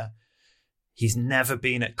career, he's never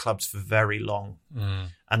been at clubs for very long.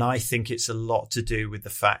 And I think it's a lot to do with the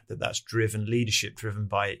fact that that's leadership driven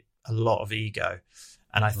by a lot of ego.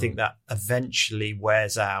 And I think that eventually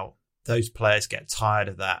wears out. Those players get tired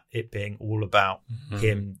of that, it being all about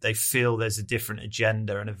him. They feel there's a different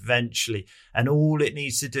agenda, and all it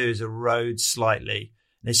needs to do is erode slightly.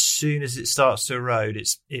 And as soon as it starts to erode,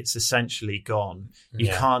 it's essentially gone. You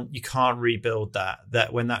can't rebuild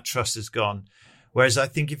that when that trust is gone. Whereas I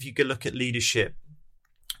think if you could look at leadership,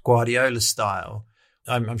 Guardiola style,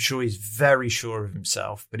 I'm sure he's very sure of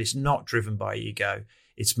himself, but it's not driven by ego.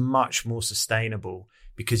 It's much more sustainable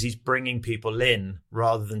because he's bringing people in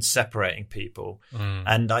rather than separating people.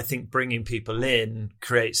 And I think bringing people in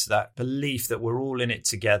creates that belief that we're all in it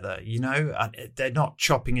together, and they're not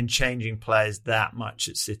chopping and changing players that much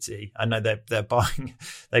at City. I know they're buying,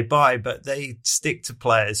 but they stick to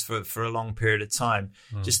players for a long period of time.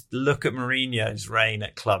 Just look at Mourinho's reign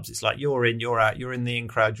at clubs. It's like, you're in, you're out, you're in the in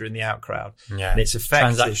crowd, you're in the out crowd. Yeah. And it's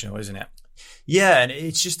effective. Transactional, isn't it? Yeah. And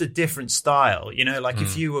it's just a different style,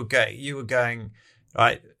 if you were going,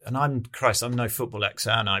 right, and I'm no football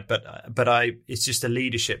expert, am I? But it's just a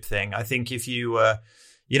leadership thing. I think if you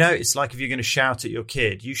it's like if you're going to shout at your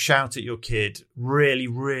kid, you shout at your kid really,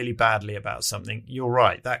 really badly about something. You're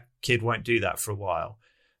right, that kid won't do that for a while,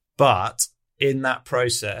 but in that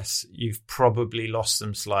process, you've probably lost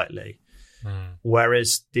them slightly.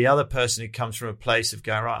 Whereas the other person who comes from a place of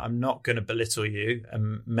going, right, I'm not going to belittle you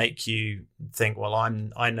and make you think, well, I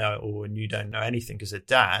know it all and you don't know anything as a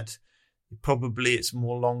dad. Probably it's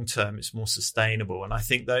more long term, it's more sustainable. And I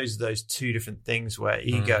think those two different things where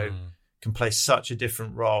ego can play such a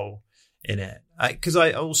different role in it. Because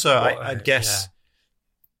I'd guess. Yeah.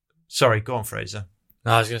 Sorry, go on, Fraser.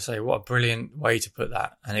 No, I was going to say, what a brilliant way to put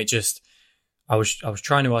that. And it just, I was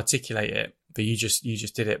trying to articulate it, but you just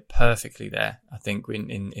did it perfectly there. I think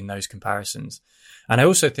in those comparisons, and I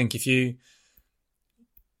also think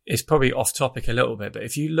it's probably off topic a little bit, but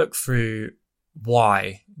if you look through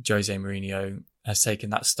why Jose Mourinho has taken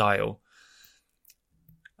that style,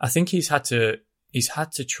 I think he's had to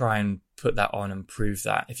try and put that on and prove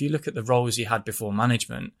that. If you look at the roles he had before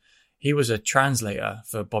management, he was a translator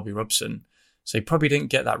for Bobby Robson, so he probably didn't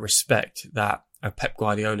get that respect that Pep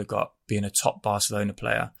Guardiola got being a top Barcelona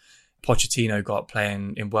player, Pochettino got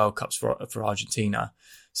playing in World Cups for Argentina.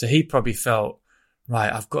 So he probably felt,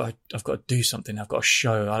 right, I've got to do something. I've got to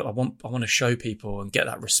show. I want to show people and get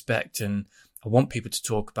that respect, and I want people to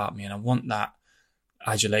talk about me, and I want that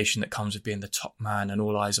adulation that comes with being the top man and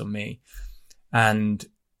all eyes on me. And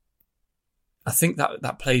I think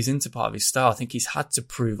that plays into part of his style. I think he's had to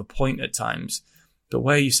prove a point at times, but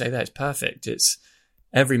where you say that, it's perfect. It's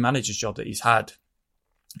every manager's job that he's had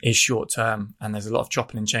is short term, and there's a lot of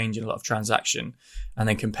chopping and changing, a lot of transaction, and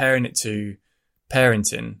then comparing it to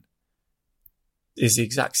parenting is the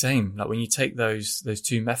exact same. Like when you take those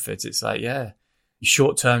two methods, it's like, yeah,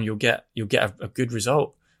 short term you'll get a good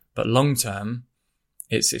result, but long term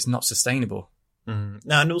it's not sustainable. No,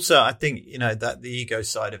 and also I think that the ego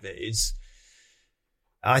side of it is,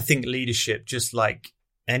 I think leadership, just like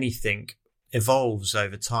anything, evolves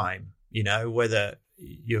over time. Whether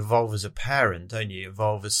you evolve as a parent, don't you?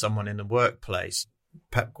 Evolve as someone in the workplace.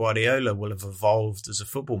 Pep Guardiola will have evolved as a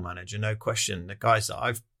football manager, no question. The guys that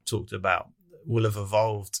I've talked about will have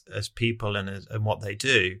evolved as people and what they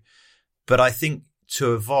do. But I think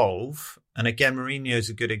to evolve, and again, Mourinho is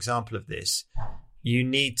a good example of this, you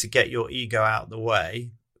need to get your ego out of the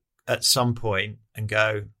way at some point and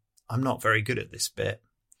go, I'm not very good at this bit,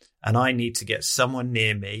 and I need to get someone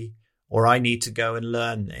near me, or I need to go and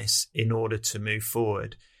learn this in order to move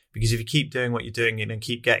forward. Because if you keep doing what you're doing, you're going to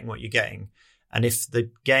keep getting what you're getting. And if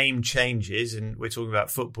the game changes, and we're talking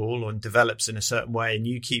about football, or develops in a certain way, and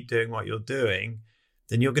you keep doing what you're doing,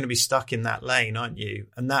 then you're going to be stuck in that lane, aren't you?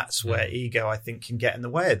 And that's where ego, I think, can get in the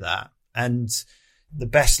way of that. And the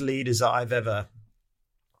best leaders that I've ever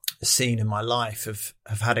seen in my life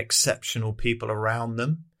have had exceptional people around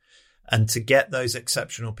them. And to get those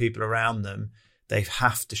exceptional people around them, they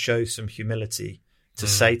have to show some humility to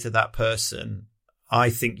say to that person, I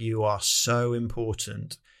think you are so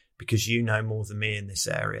important because you know more than me in this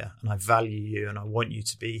area, and I value you and I want you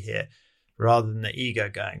to be here, rather than the ego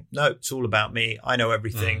going, no, it's all about me. I know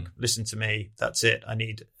everything. Listen to me. That's it. And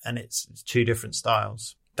it's two different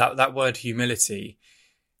styles. That word humility,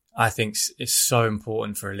 I think, is so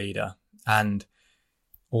important for a leader. And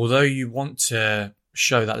although you want to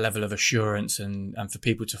show that level of assurance and for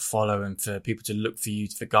people to follow and for people to look for you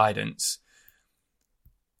for guidance,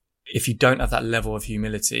 if you don't have that level of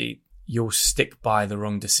humility, you'll stick by the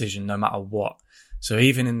wrong decision no matter what. So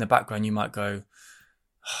even in the background, you might go,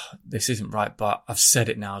 oh, this isn't right, but I've said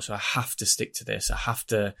it now, so I have to stick to this. I have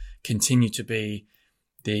to continue to be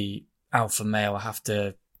the alpha male. I have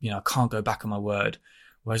to, I can't go back on my word.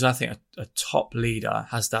 Whereas I think a top leader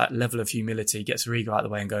has that level of humility, gets their ego out of the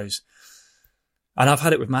way and goes, and I've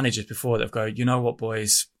had it with managers before that go, you know what,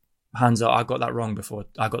 boys, hands up, I got that wrong before.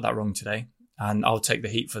 I got that wrong today, and I'll take the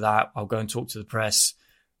heat for that. I'll go and talk to the press.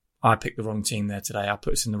 I picked the wrong team there today. I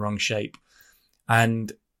put us in the wrong shape.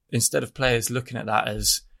 And instead of players looking at that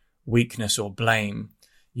as weakness or blame,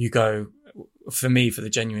 you go, for me, for the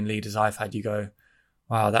genuine leaders I've had, you go,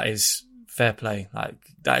 wow, that is fair play. Like,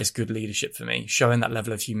 that is good leadership for me. Showing that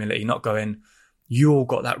level of humility, not going, you all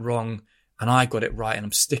got that wrong and I got it right and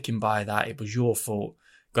I'm sticking by that. It was your fault.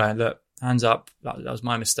 Going, look, hands up. That was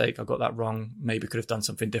my mistake. I got that wrong. Maybe could have done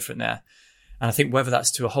something different there. And I think whether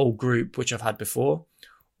that's to a whole group, which I've had before,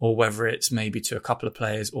 or whether it's maybe to a couple of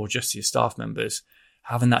players or just to your staff members,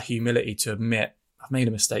 having that humility to admit, I've made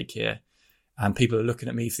a mistake here and people are looking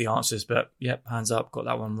at me for the answers, but yep, hands up, got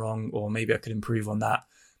that one wrong, or maybe I could improve on that.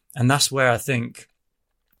 And that's where I think,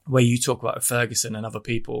 where you talk about Ferguson and other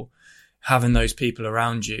people, having those people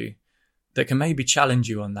around you that can maybe challenge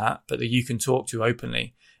you on that, but that you can talk to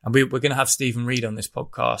openly. And we're going to have Stephen Reed on this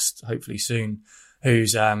podcast, hopefully soon,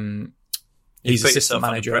 who's he's assistant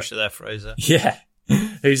manager. Pressure there, Fraser. Yeah.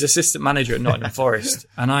 Who's assistant manager at Nottingham Forest.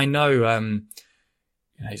 And I know,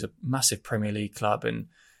 he's a massive Premier League club. And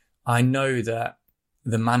I know that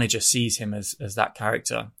the manager sees him as that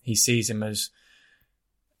character. He sees him as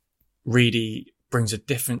really brings a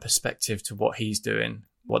different perspective to what he's doing,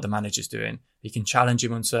 what the manager's doing. He can challenge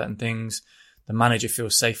him on certain things. The manager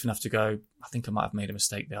feels safe enough to go, I think I might have made a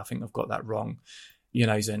mistake there. I think I've got that wrong.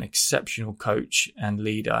 He's an exceptional coach and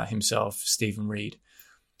leader himself, Stephen Reed.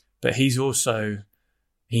 But he's also,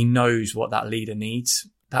 he knows what that leader needs.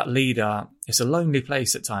 That leader, it's a lonely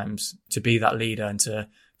place at times to be that leader and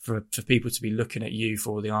for people to be looking at you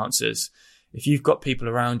for all the answers. If you've got people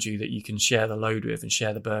around you that you can share the load with and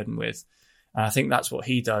share the burden with, and I think that's what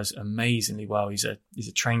he does amazingly well. He's a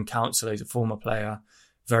trained counsellor, he's a former player,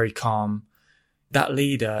 very calm. That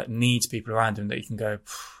leader needs people around him that you can go,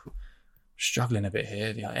 struggling a bit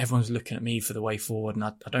here. Everyone's looking at me for the way forward and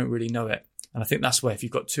I don't really know it. And I think that's where if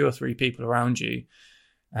you've got 2 or 3 people around you,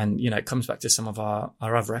 and, it comes back to some of our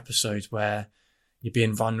other episodes where you're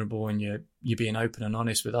being vulnerable and you're being open and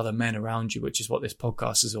honest with other men around you, which is what this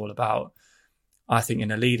podcast is all about. I think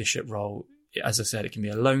in a leadership role, as I said, it can be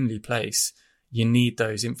a lonely place. You need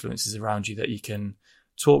those influences around you that you can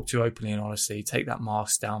talk to openly and honestly, take that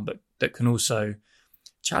mask down, but that can also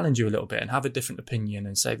challenge you a little bit and have a different opinion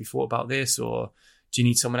and say, have you thought about this? Or do you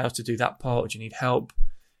need someone else to do that part? Or do you need help?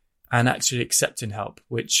 And actually accepting help,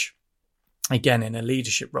 which again, in a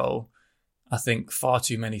leadership role, I think far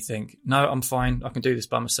too many think, no, I'm fine. I can do this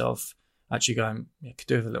by myself. Actually going, I could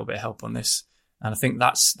do with a little bit of help on this. And I think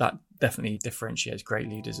that definitely differentiates great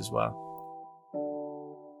leaders as well.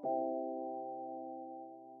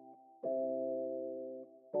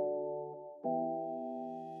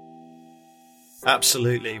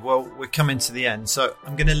 Absolutely. Well, we're coming to the end, so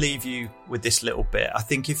I'm going to leave you with this little bit. I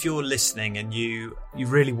think if you're listening and you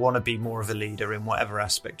really want to be more of a leader in whatever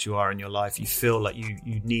aspect you are in your life, you feel like you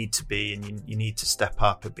need to be and you need to step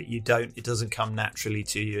up, but it doesn't come naturally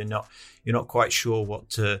to you, and you're not quite sure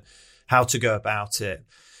how to go about it,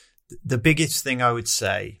 The biggest thing I would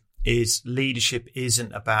say is leadership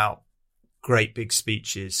isn't about great big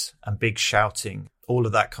speeches and big shouting, all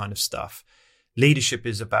of that kind of stuff. Leadership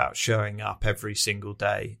is about showing up every single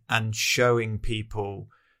day and showing people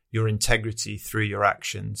your integrity through your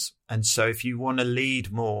actions. And so if you want to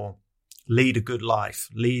lead more, lead a good life,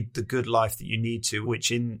 lead the good life that you need to,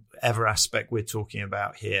 which in whatever aspect we're talking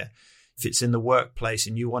about here. If it's in the workplace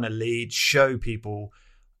and you want to lead, show people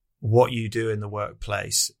what you do in the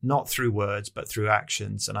workplace, not through words, but through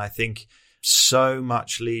actions. And I think so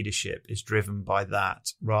much leadership is driven by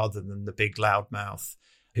that rather than the big loudmouth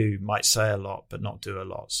who might say a lot, but not do a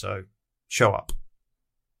lot. So show up.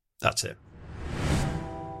 That's it.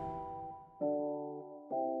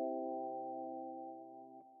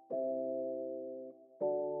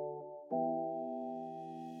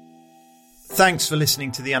 Thanks for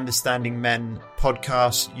listening to the Understanding Men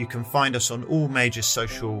podcast. You can find us on all major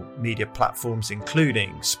social media platforms,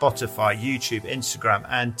 including Spotify, YouTube, Instagram,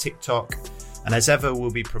 and TikTok. And as ever,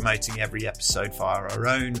 we'll be promoting every episode via our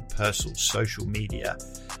own personal social media.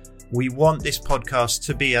 We want this podcast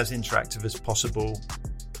to be as interactive as possible.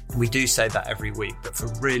 We do say that every week, but for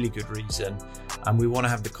really good reason. And we want to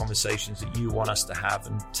have the conversations that you want us to have.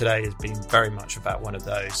 And today has been very much about one of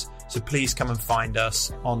those. So please come and find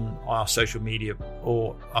us on our social media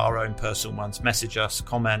or our own personal ones. Message us,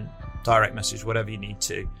 comment, direct message, whatever you need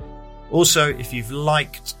to. Also, if you've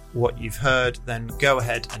liked what you've heard, then go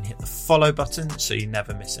ahead and hit the follow button so you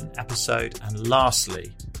never miss an episode. And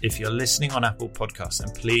lastly, if you're listening on Apple Podcasts,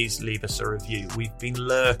 then please leave us a review. We've been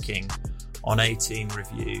lurking on 18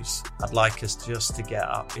 reviews. I'd like us just to get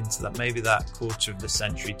up into that, maybe that quarter of the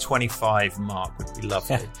century, 25 mark would be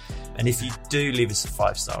lovely. And if you do leave us a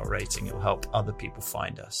 5-star rating, it will help other people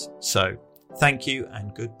find us. So thank you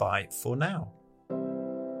and goodbye for now.